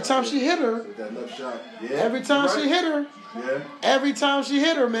was a good every shot time there. she hit her. With that left shot. Yeah. Every time you're she right. hit her. Yeah. Every time she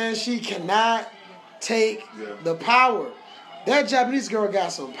hit her, man, she cannot take Yeah. the power. That Japanese girl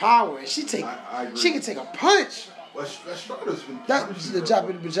got some power, and I agree. she can take a punch. Well, Estrada's been That punishing the her.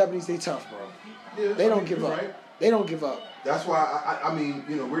 Japanese, they tough, bro. Yeah, They I don't mean, give you're up. right. They don't give up. That's why I mean,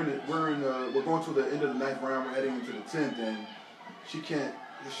 you know, we're going to the end of the ninth round. We're heading into the 10th, and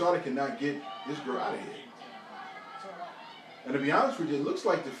Estrada cannot get this girl out of here. And to be honest with you, it looks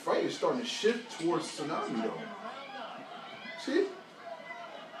like the fight is starting to shift towards Tsunami, though. See?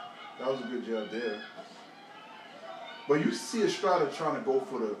 That was a good job there. But you see Estrada trying to go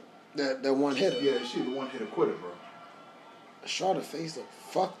for That one hitter. yeah, she the one hit quitter, bro. Estrada face look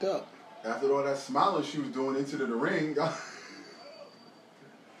fucked up. After all that smiling she was doing into the ring, you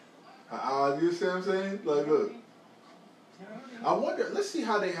see what I'm saying? Like, look. I wonder. Let's see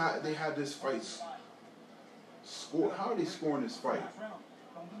how they had this fight score. How are they scoring this fight?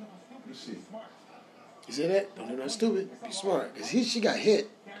 Let's see. You see that? Don't do nothing stupid. Be smart. Because she got hit.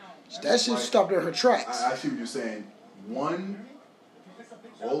 That shit stopped her in her tracks. I see what you're saying. One.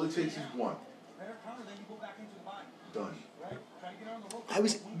 All it takes is one. Done. I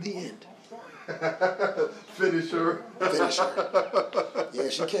was the end. Finisher. Finish her. Yeah,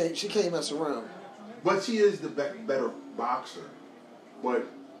 she can't mess around. But she is the better boxer. But,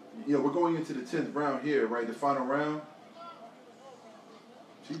 you know, we're going into the 10th round here, right? The final round.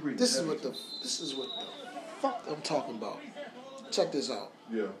 She breathing This is heavy. what the fuck I'm talking about. Check this out.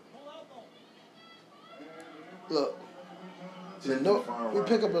 Yeah. Look. We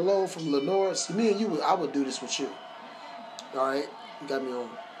pick up a load from Lenore. See, me and you, I would do this with you. All right? You got me on.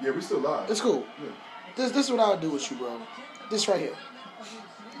 Yeah, we still live. It's cool. Yeah. This is what I would do with you, bro. This right here.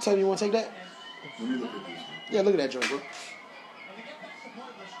 Tell me you want to take that? Let me look at this. Yeah, look at that joint, bro.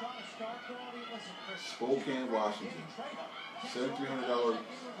 Spokane, Washington. $7,300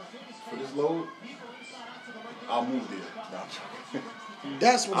 for this load. I'll move there. No, I'm joking.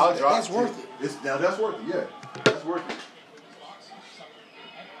 That's worth it. Now that's worth it. Yeah, that's worth it.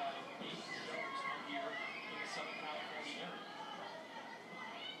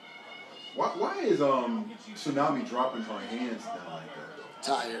 Why is Tsunami dropping her hands down like that?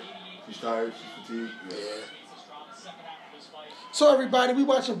 Tired. She's tired. She's fatigued. Yeah. So everybody, we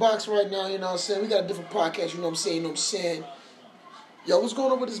watching box right now. You know what I'm saying? We got a different podcast. You know what I'm saying? You know what I'm saying? Yo, what's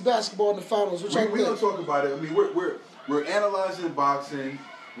going on with this basketball in the finals? We're gonna talk about it. I mean, we're analyzing boxing.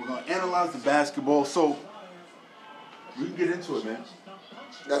 We're gonna analyze the basketball. So we can get into it, man.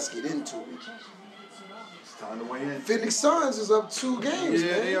 Let's get into it. It's time to weigh in. Phoenix Suns is up 2 games.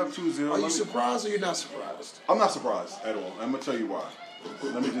 Yeah, man. they up 2-0. Are you surprised or you're not surprised? I'm not surprised at all. I'm gonna tell you why.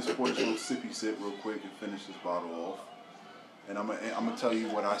 Let me just pour this little sippy sip real quick and finish this bottle off. And I'm gonna tell you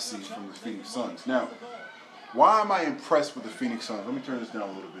what I see from the Phoenix Suns. Now, why am I impressed with the Phoenix Suns? Let me turn this down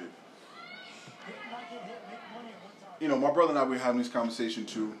a little bit. You know, my brother and I were having this conversation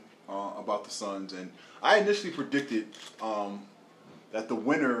too about the Suns, and I initially predicted that the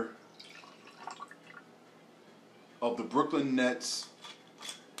winner of the Brooklyn Nets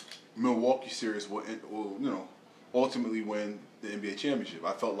Milwaukee series will ultimately win the NBA championship.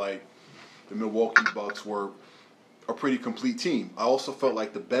 I felt like the Milwaukee Bucks were a pretty complete team. I also felt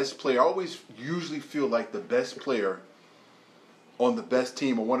like the best player, I always usually feel like the best player on the best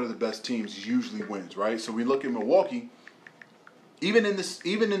team or one of the best teams usually wins, right? So we look at Milwaukee, even in this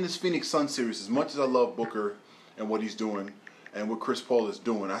Phoenix Suns series, as much as I love Booker and what he's doing and what Chris Paul is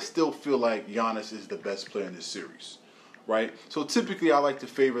doing, I still feel like Giannis is the best player in this series, right? So typically I like to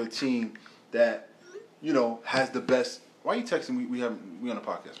favor a team that, has the best. Why are you texting me? We on a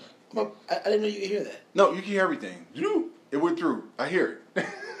podcast, man. I didn't know you could hear that. No, you can hear everything. It went through. I hear it.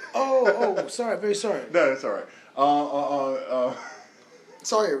 Oh, sorry. Very sorry. No, that's all right.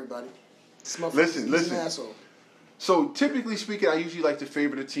 Sorry, everybody. Listen. He's an asshole. So, typically speaking, I usually like to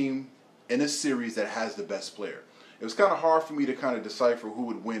favor the team in a series that has the best player. It was kind of hard for me to kind of decipher who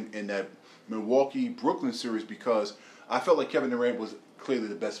would win in that Milwaukee-Brooklyn series because I felt like Kevin Durant was clearly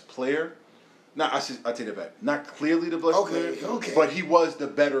the best player. I take that back. Not clearly the best player, but he was the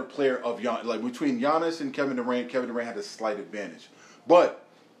better player of Giannis. Like between Giannis and Kevin Durant had a slight advantage. But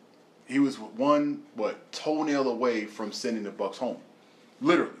he was one toenail away from sending the Bucks home,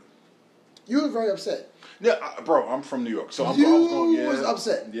 literally. You were very upset. Yeah, bro. I'm from New York, so I was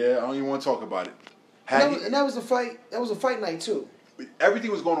upset. Yeah, I don't even want to talk about it. And that was a fight. That was a fight night too.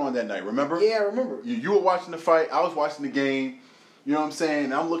 Everything was going on that night. Remember? Yeah, I remember. You were watching the fight. I was watching the game. You know what I'm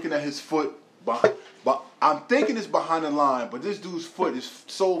saying? I'm looking at his foot. But I'm thinking it's behind the line, but this dude's foot is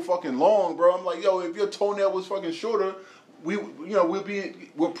so fucking long, bro. I'm like, yo, if your toenail was fucking shorter,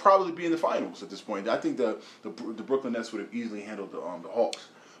 we'll probably be in the finals at this point. I think the Brooklyn Nets would have easily handled the Hawks,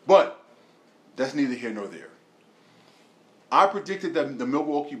 but that's neither here nor there. I predicted that the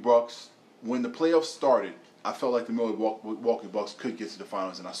Milwaukee Bucks, when the playoffs started, I felt like the Milwaukee Bucks could get to the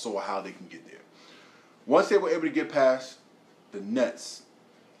finals, and I saw how they can get there. Once they were able to get past the Nets,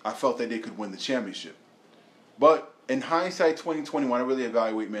 I felt that they could win the championship. But in hindsight, 2020, when I really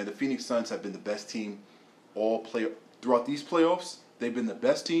evaluate, man, the Phoenix Suns have been the best team throughout these playoffs. They've been the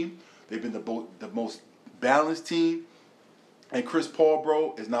best team. They've been the most balanced team. And Chris Paul,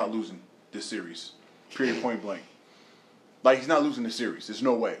 bro, is not losing this series. Period, point blank. Like, he's not losing the series. There's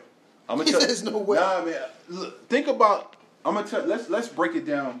no way. There's no way. Nah, man. Look, think about. Let's break it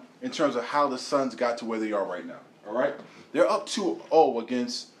down in terms of how the Suns got to where they are right now. All right, they're up 2-0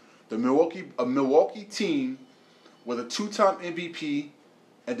 against a Milwaukee team with a 2-time MVP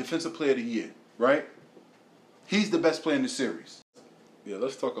and Defensive Player of the Year. Right? He's the best player in the series. Yeah,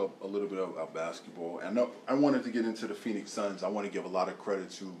 let's talk a little bit about basketball. And I wanted to get into the Phoenix Suns. I want to give a lot of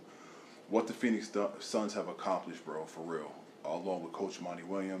credit to what the Phoenix Suns have accomplished, bro, for real. Along with Coach Monty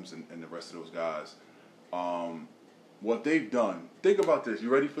Williams and the rest of those guys. What they've done. Think about this. You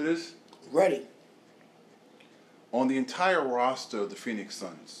ready for this? Ready. On the entire roster of the Phoenix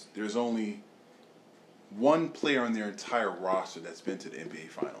Suns, there's only one player on their entire roster that's been to the NBA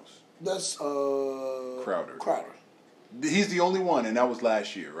Finals. That's Crowder. Crowder. He's the only one, and that was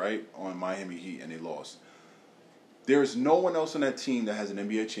last year, right? On Miami Heat, and they lost. There's no one else on that team that has an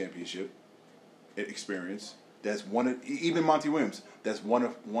NBA championship experience. That's won it. Even Monty Williams, that's won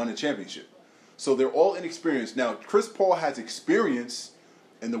a championship. So they're all inexperienced. Now, Chris Paul has experience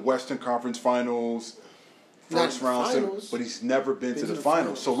in the Western Conference Finals, first round, but he's never been to the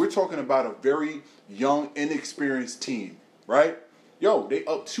finals. So we're talking about a very young, inexperienced team, right? Yo, they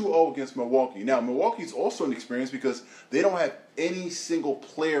up 2-0 against Milwaukee. Now, Milwaukee's also inexperienced because they don't have any single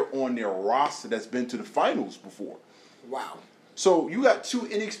player on their roster that's been to the finals before. Wow. So you got two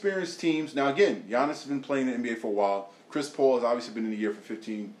inexperienced teams. Now, again, Giannis has been playing in the NBA for a while. Chris Paul has obviously been in the year for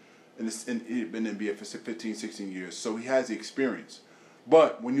 15, been in the NBA for 15, 16 years. So he has the experience.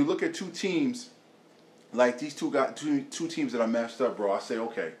 But when you look at two teams, like these two teams that I matched up, bro, I say,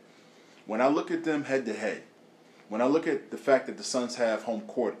 okay, when I look at them head to head, when I look at the fact that the Suns have home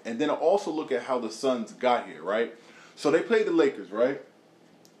court, and then I also look at how the Suns got here, right? So they played the Lakers, right?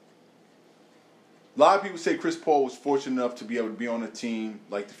 A lot of people say Chris Paul was fortunate enough to be able to be on a team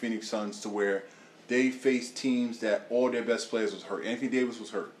like the Phoenix Suns to where they faced teams that all their best players was hurt. Anthony Davis was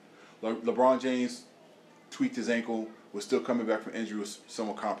hurt. LeBron James tweaked his ankle, was still coming back from injury, was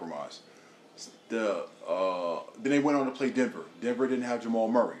somewhat compromised. Then they went on to play Denver. Denver didn't have Jamal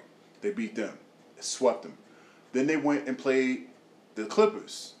Murray. They beat them, swept them. Then they went and played the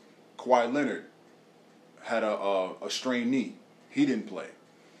Clippers. Kawhi Leonard had a strained knee. He didn't play.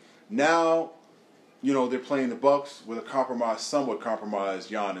 Now, you know, they're playing the Bucks with a somewhat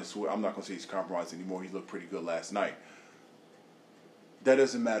compromised Giannis, who I'm not going to say he's compromised anymore. He looked pretty good last night. That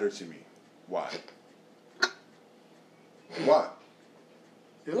doesn't matter to me. Why? Why?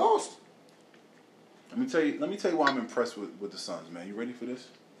 They lost. Let me tell you why I'm impressed with the Suns, man. You ready for this?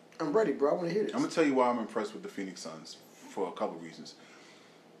 I'm ready, bro. I want to hear this. I'm going to tell you why I'm impressed with the Phoenix Suns for a couple of reasons.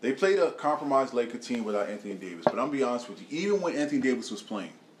 They played a compromised Laker team without Anthony Davis, but I'm going to be honest with you, even when Anthony Davis was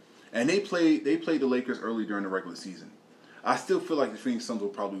playing, and they played the Lakers early during the regular season, I still feel like the Phoenix Suns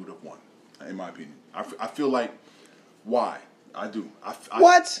would have won, in my opinion. I feel like, why? I do.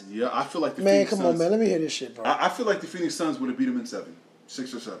 What? Yeah, I feel like the Phoenix Suns... Man, come on, man. Let me hear this shit, bro. I feel like the Phoenix Suns would have beat them in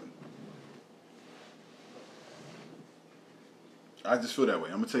 6 or 7. I just feel that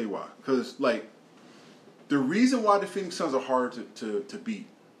way. I'm going to tell you why. Because, like, the reason why the Phoenix Suns are hard to beat,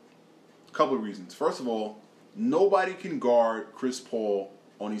 a couple of reasons. First of all, nobody can guard Chris Paul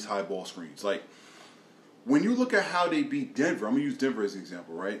on these high ball screens. Like, when you look at how they beat Denver, I'm going to use Denver as an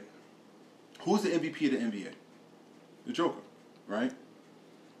example, right? Who's the MVP of the NBA? The Joker, right?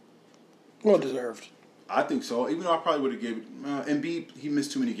 Well deserved. I think so. Even though I probably would have gave it... Embiid, he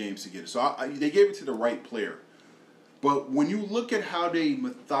missed too many games to get it. So they gave it to the right player. But when you look at how they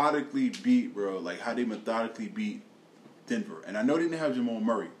methodically beat, bro, like how they methodically beat Denver, and I know they didn't have Jamal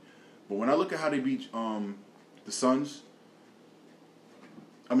Murray, but when I look at how they beat the Suns,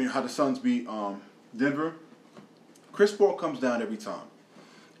 how the Suns beat Denver, Chris Paul comes down every time,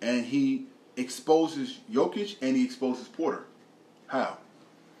 and he exposes Jokic and he exposes Porter. How?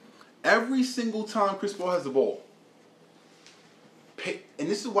 Every single time Chris Paul has the ball, and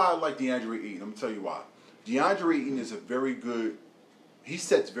this is why I like DeAndre Ayton. I'm gonna tell you why. DeAndre Ayton is he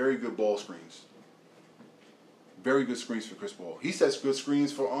sets very good ball screens. Very good screens for Chris Paul. He sets good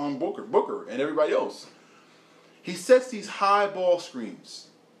screens for Booker and everybody else. He sets these high ball screens,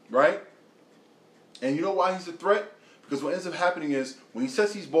 right? And you know why he's a threat? Because what ends up happening is when he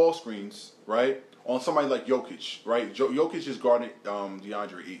sets these ball screens, right, on somebody like Jokic, right? Jokic is guarding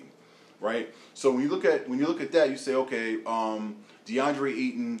DeAndre Ayton, right? So when you look at that, you say, okay, DeAndre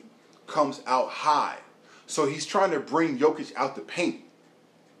Ayton comes out high. So he's trying to bring Jokic out the paint.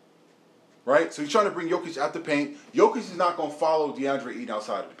 Right? So he's trying to bring Jokic out the paint. Jokic is not going to follow DeAndre Ayton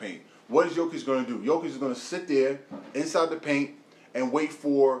outside of the paint. What is Jokic going to do? Jokic is going to sit there inside the paint and wait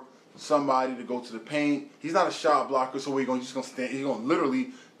for somebody to go to the paint. He's not a shot blocker, so he's going to stand. He's going to literally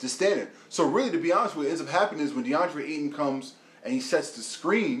just stand there. So really, to be honest with you, what ends up happening is when DeAndre Ayton comes and he sets the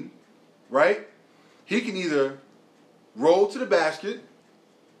screen, right? He can either roll to the basket,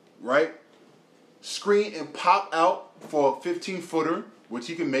 right? Screen and pop out for a 15-footer, which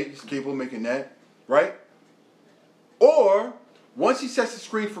he can make. He's capable of making that, right? Or, once he sets the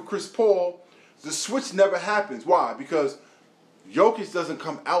screen for Chris Paul, the switch never happens. Why? Because Jokic doesn't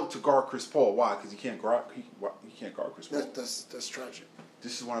come out to guard Chris Paul. Why? Because he can't guard Chris Paul. That's tragic.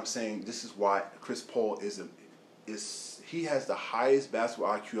 This is what I'm saying. This is why Chris Paul he has the highest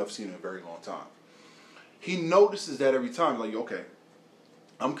basketball IQ I've seen in a very long time. He notices that every time. Like, okay,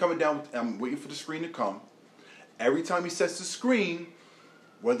 I'm coming down. I'm waiting for the screen to come. Every time he sets the screen,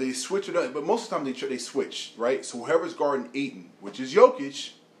 whether they switch or not, but most of the time they switch, right? So whoever's guarding Ayton, which is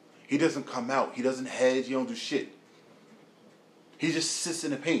Jokic, he doesn't come out. He doesn't hedge. He don't do shit. He just sits in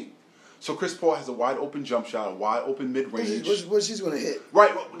the paint. So Chris Paul has a wide open jump shot, a wide open mid range. Which he's going to hit.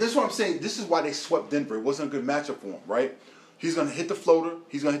 Right. Well, this is what I'm saying. This is why they swept Denver. It wasn't a good matchup for him, right? He's gonna hit the floater.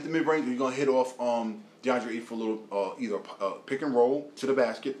 He's gonna hit the mid range. He's gonna hit off DeAndre Ayton for a little either pick and roll to the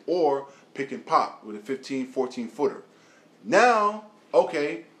basket or pick and pop with a 15, 14 footer. Now,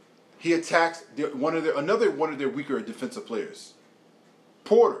 okay, he attacks another one of their weaker defensive players,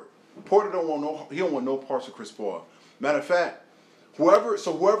 Porter. Porter don't want no parts of Chris Paul. Matter of fact,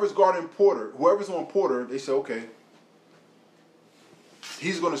 whoever's guarding Porter, whoever's on Porter, they say, okay,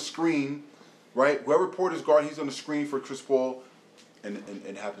 he's gonna screen, right? Whoever Porter's guarding, he's gonna screen for Chris Paul, and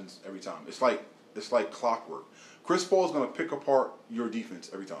it happens every time. It's like clockwork. Chris Paul's gonna pick apart your defense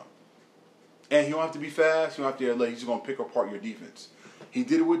every time. And he don't have to be fast, you don't have to he's just gonna pick apart your defense. He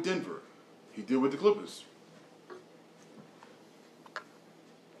did it with Denver. He did it with the Clippers.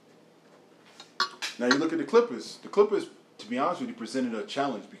 Now you look at the Clippers. The Clippers, to be honest with you, presented a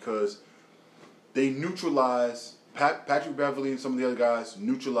challenge because they neutralized Patrick Beverly and some of the other guys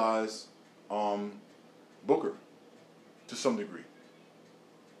neutralized Booker to some degree.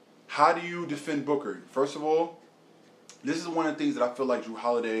 How do you defend Booker? First of all, this is one of the things that I feel like Drew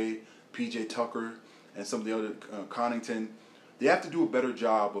Holiday, PJ Tucker, and some of the other Connaughton, they have to do a better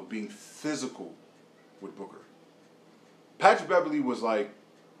job of being physical with Booker. Patrick Beverly was like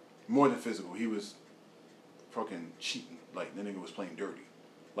more than physical. He was fucking cheating. Like, the nigga was playing dirty.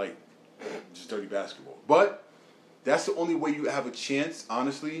 Like, just dirty basketball. But that's the only way you have a chance,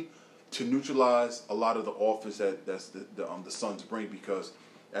 honestly, to neutralize a lot of the offense that's the Suns bring, because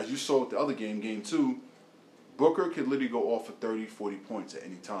as you saw with the other game 2, Booker could literally go off for 30, 40 points at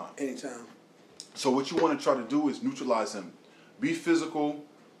any time. Anytime. So what you want to try to do is neutralize him. Be physical.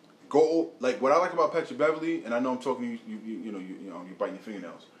 Go, like, what I like about Patrick Beverly, and I know I'm talking to you, you know, you're biting your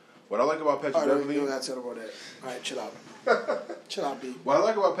fingernails. What I like about Patrick Beverly... You don't got to tell about that. All right, chill out. Chill out, B. What I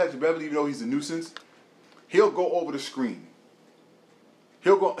like about Patrick Beverly, even though he's a nuisance, he'll go over the screen.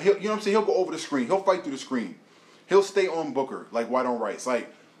 You know what I'm saying? He'll go over the screen. He'll fight through the screen. He'll stay on Booker, like white on rice.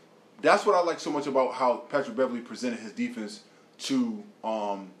 Like, that's what I like so much about how Patrick Beverly presented his defense to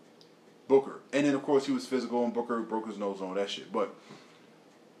Booker. And then, of course, he was physical, and Booker broke his nose on all that shit. But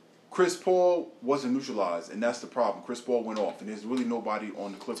Chris Paul wasn't neutralized, and that's the problem. Chris Paul went off, and there's really nobody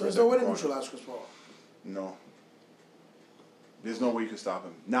on the Clippers. So there's no way to neutralize Chris Paul? No. There's no way you can stop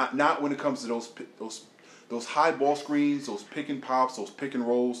him. Not when it comes to those high ball screens, those pick and pops, those pick and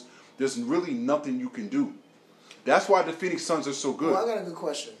rolls. There's really nothing you can do. That's why the Phoenix Suns are so good. Well, I got a good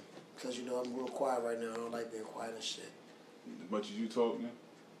question, because, you know, I'm real quiet right now. I don't like being quiet and shit. As much as you talk, man.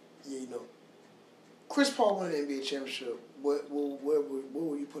 Yeah, you know. Chris Paul won an NBA championship. Where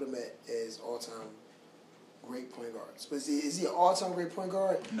will you put him at as all-time great point guards? Is he an all-time great point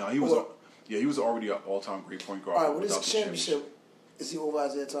guard? No, he was. He was already an all-time great point guard. All right, with this championship, is he over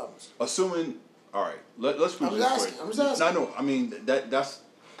Isaiah Thomas? Assuming, all right, let's put it this way. I'm just asking. I know. I mean, that's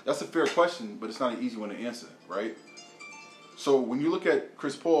a fair question, but it's not an easy one to answer, right? So when you look at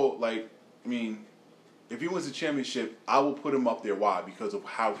Chris Paul, like, I mean, if he wins the championship, I will put him up there. Why? Because of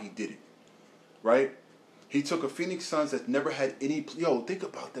how he did it, right? He took a Phoenix Suns that never had any... Yo, think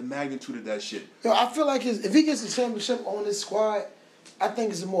about the magnitude of that shit. Yo, I feel like if he gets the championship on this squad, I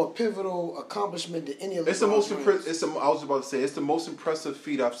think it's a more pivotal accomplishment than any of the... It's the most impressive... I was about to say, it's the most impressive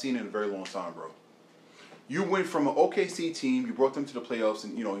feat I've seen in a very long time, bro. You went from an OKC team, you brought them to the playoffs,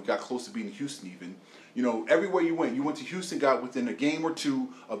 and, you know, you got close to beating Houston even. You know, everywhere you went to Houston, got within a game or two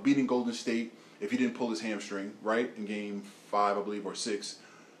of beating Golden State if he didn't pull his hamstring, right? In game 5, I believe, or 6.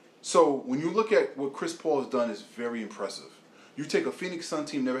 So when you look at what Chris Paul has done, is very impressive. You take a Phoenix Sun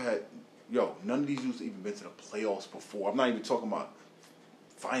team, never had, none of these dudes even been to the playoffs before. I'm not even talking about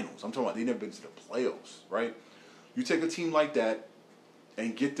finals. I'm talking about they never been to the playoffs, right? You take a team like that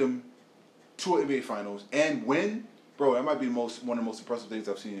and get them to an NBA Finals and win, bro. That might be one of the most impressive things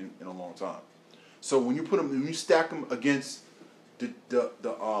I've seen in a long time. So when you stack them against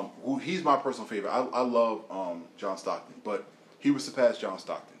who he's my personal favorite. I love John Stockton, but he would surpass John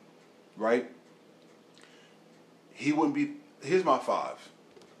Stockton. Right? He wouldn't be... Here's my 5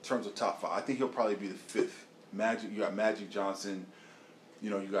 in terms of top 5. I think he'll probably be the 5th. You got Magic Johnson.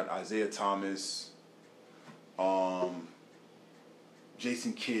 You got Isaiah Thomas.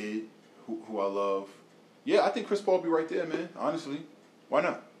 Jason Kidd, who I love. Yeah, I think Chris Paul will be right there, man. Honestly. Why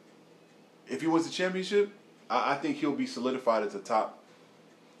not? If he wins the championship, I think he'll be solidified as the top.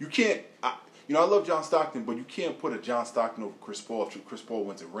 You can't... I love John Stockton, but you can't put a John Stockton over Chris Paul if Chris Paul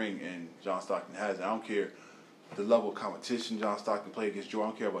wins a ring and John Stockton has it. I don't care the level of competition John Stockton played against Joe. I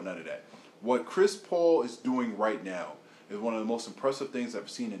don't care about none of that. What Chris Paul is doing right now is one of the most impressive things I've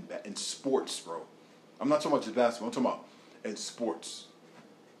seen in sports, bro. I'm not talking about just basketball. I'm talking about in sports.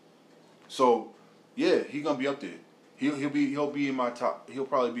 So, yeah, he's gonna be up there. He'll be in my top. He'll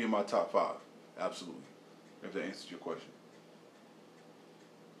probably be in my top 5. Absolutely. If that answers your question.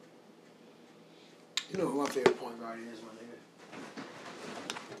 You know who my favorite point guard is, my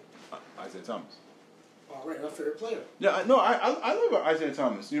nigga. Isaiah Thomas. All right, my favorite player. Yeah, I love Isaiah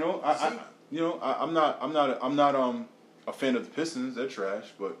Thomas. You know, I'm not a fan of the Pistons. They're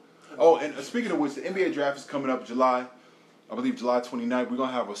trash. But and speaking of which, the NBA draft is coming up July 29th. We're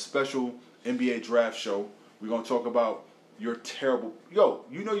gonna have a special NBA draft show. We're gonna talk about your terrible.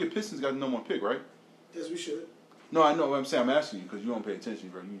 You know your Pistons got the number 1 pick, right? Yes, we should. No, I know what I'm saying. I'm asking you because you don't pay attention,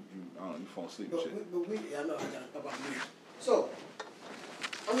 bro. You I don't know, you fall asleep and shit. I know I got about me. So,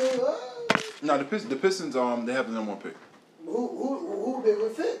 I mean, No, the Pistons they have the number 1 pick. Who they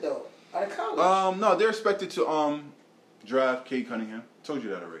would fit though? Out of college? No, they're expected to draft Cade Cunningham. Told you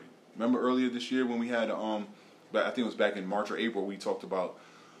that already. Remember earlier this year when we had but I think it was back in March or April we talked about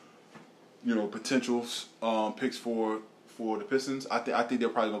potential picks for the Pistons. I think they're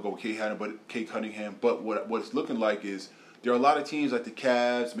probably gonna go with Cade Cunningham. But what it's looking like is there are a lot of teams like the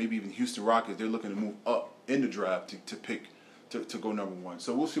Cavs, maybe even Houston Rockets. They're looking to move up in the draft to pick to go number 1.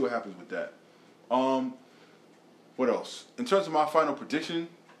 So we'll see what happens with that. What else? In terms of my final prediction,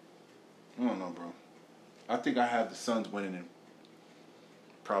 I don't know, bro. I think I have the Suns winning in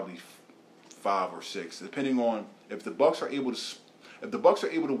probably 5 or 6, depending on if the Bucks are able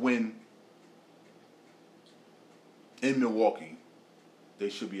to win in Milwaukee, they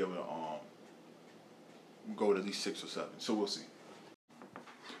should be able to go to at least 6 or 7. So we'll see.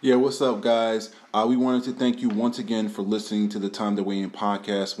 Yeah, what's up, guys? We wanted to thank you once again for listening to the Time to Weigh In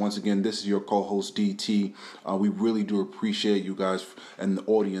podcast. Once again, this is your co-host, DT. We really do appreciate you guys and the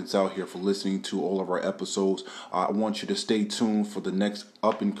audience out here for listening to all of our episodes. I want you to stay tuned for the next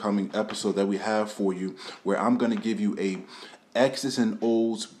up-and-coming episode that we have for you, where I'm going to give you a X's and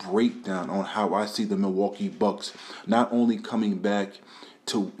O's breakdown on how I see the Milwaukee Bucks not only coming back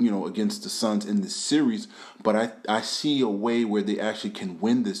to against the Suns in this series, but I see a way where they actually can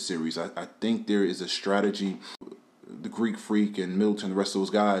win this series. I think there is a strategy. The Greek Freak and Middleton, the rest of those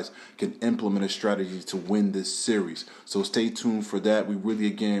guys can implement a strategy to win this series. So stay tuned for that. We really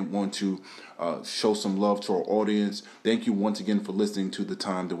again want to show some love to our audience. Thank you once again for listening to the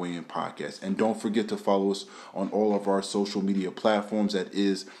Time to Weigh In podcast. And don't forget to follow us on all of our social media platforms. That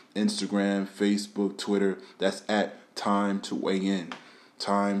is Instagram, Facebook, Twitter. That's at Time to Weigh In.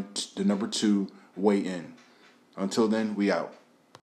 Time, the number 2, weigh in. Until then, we out.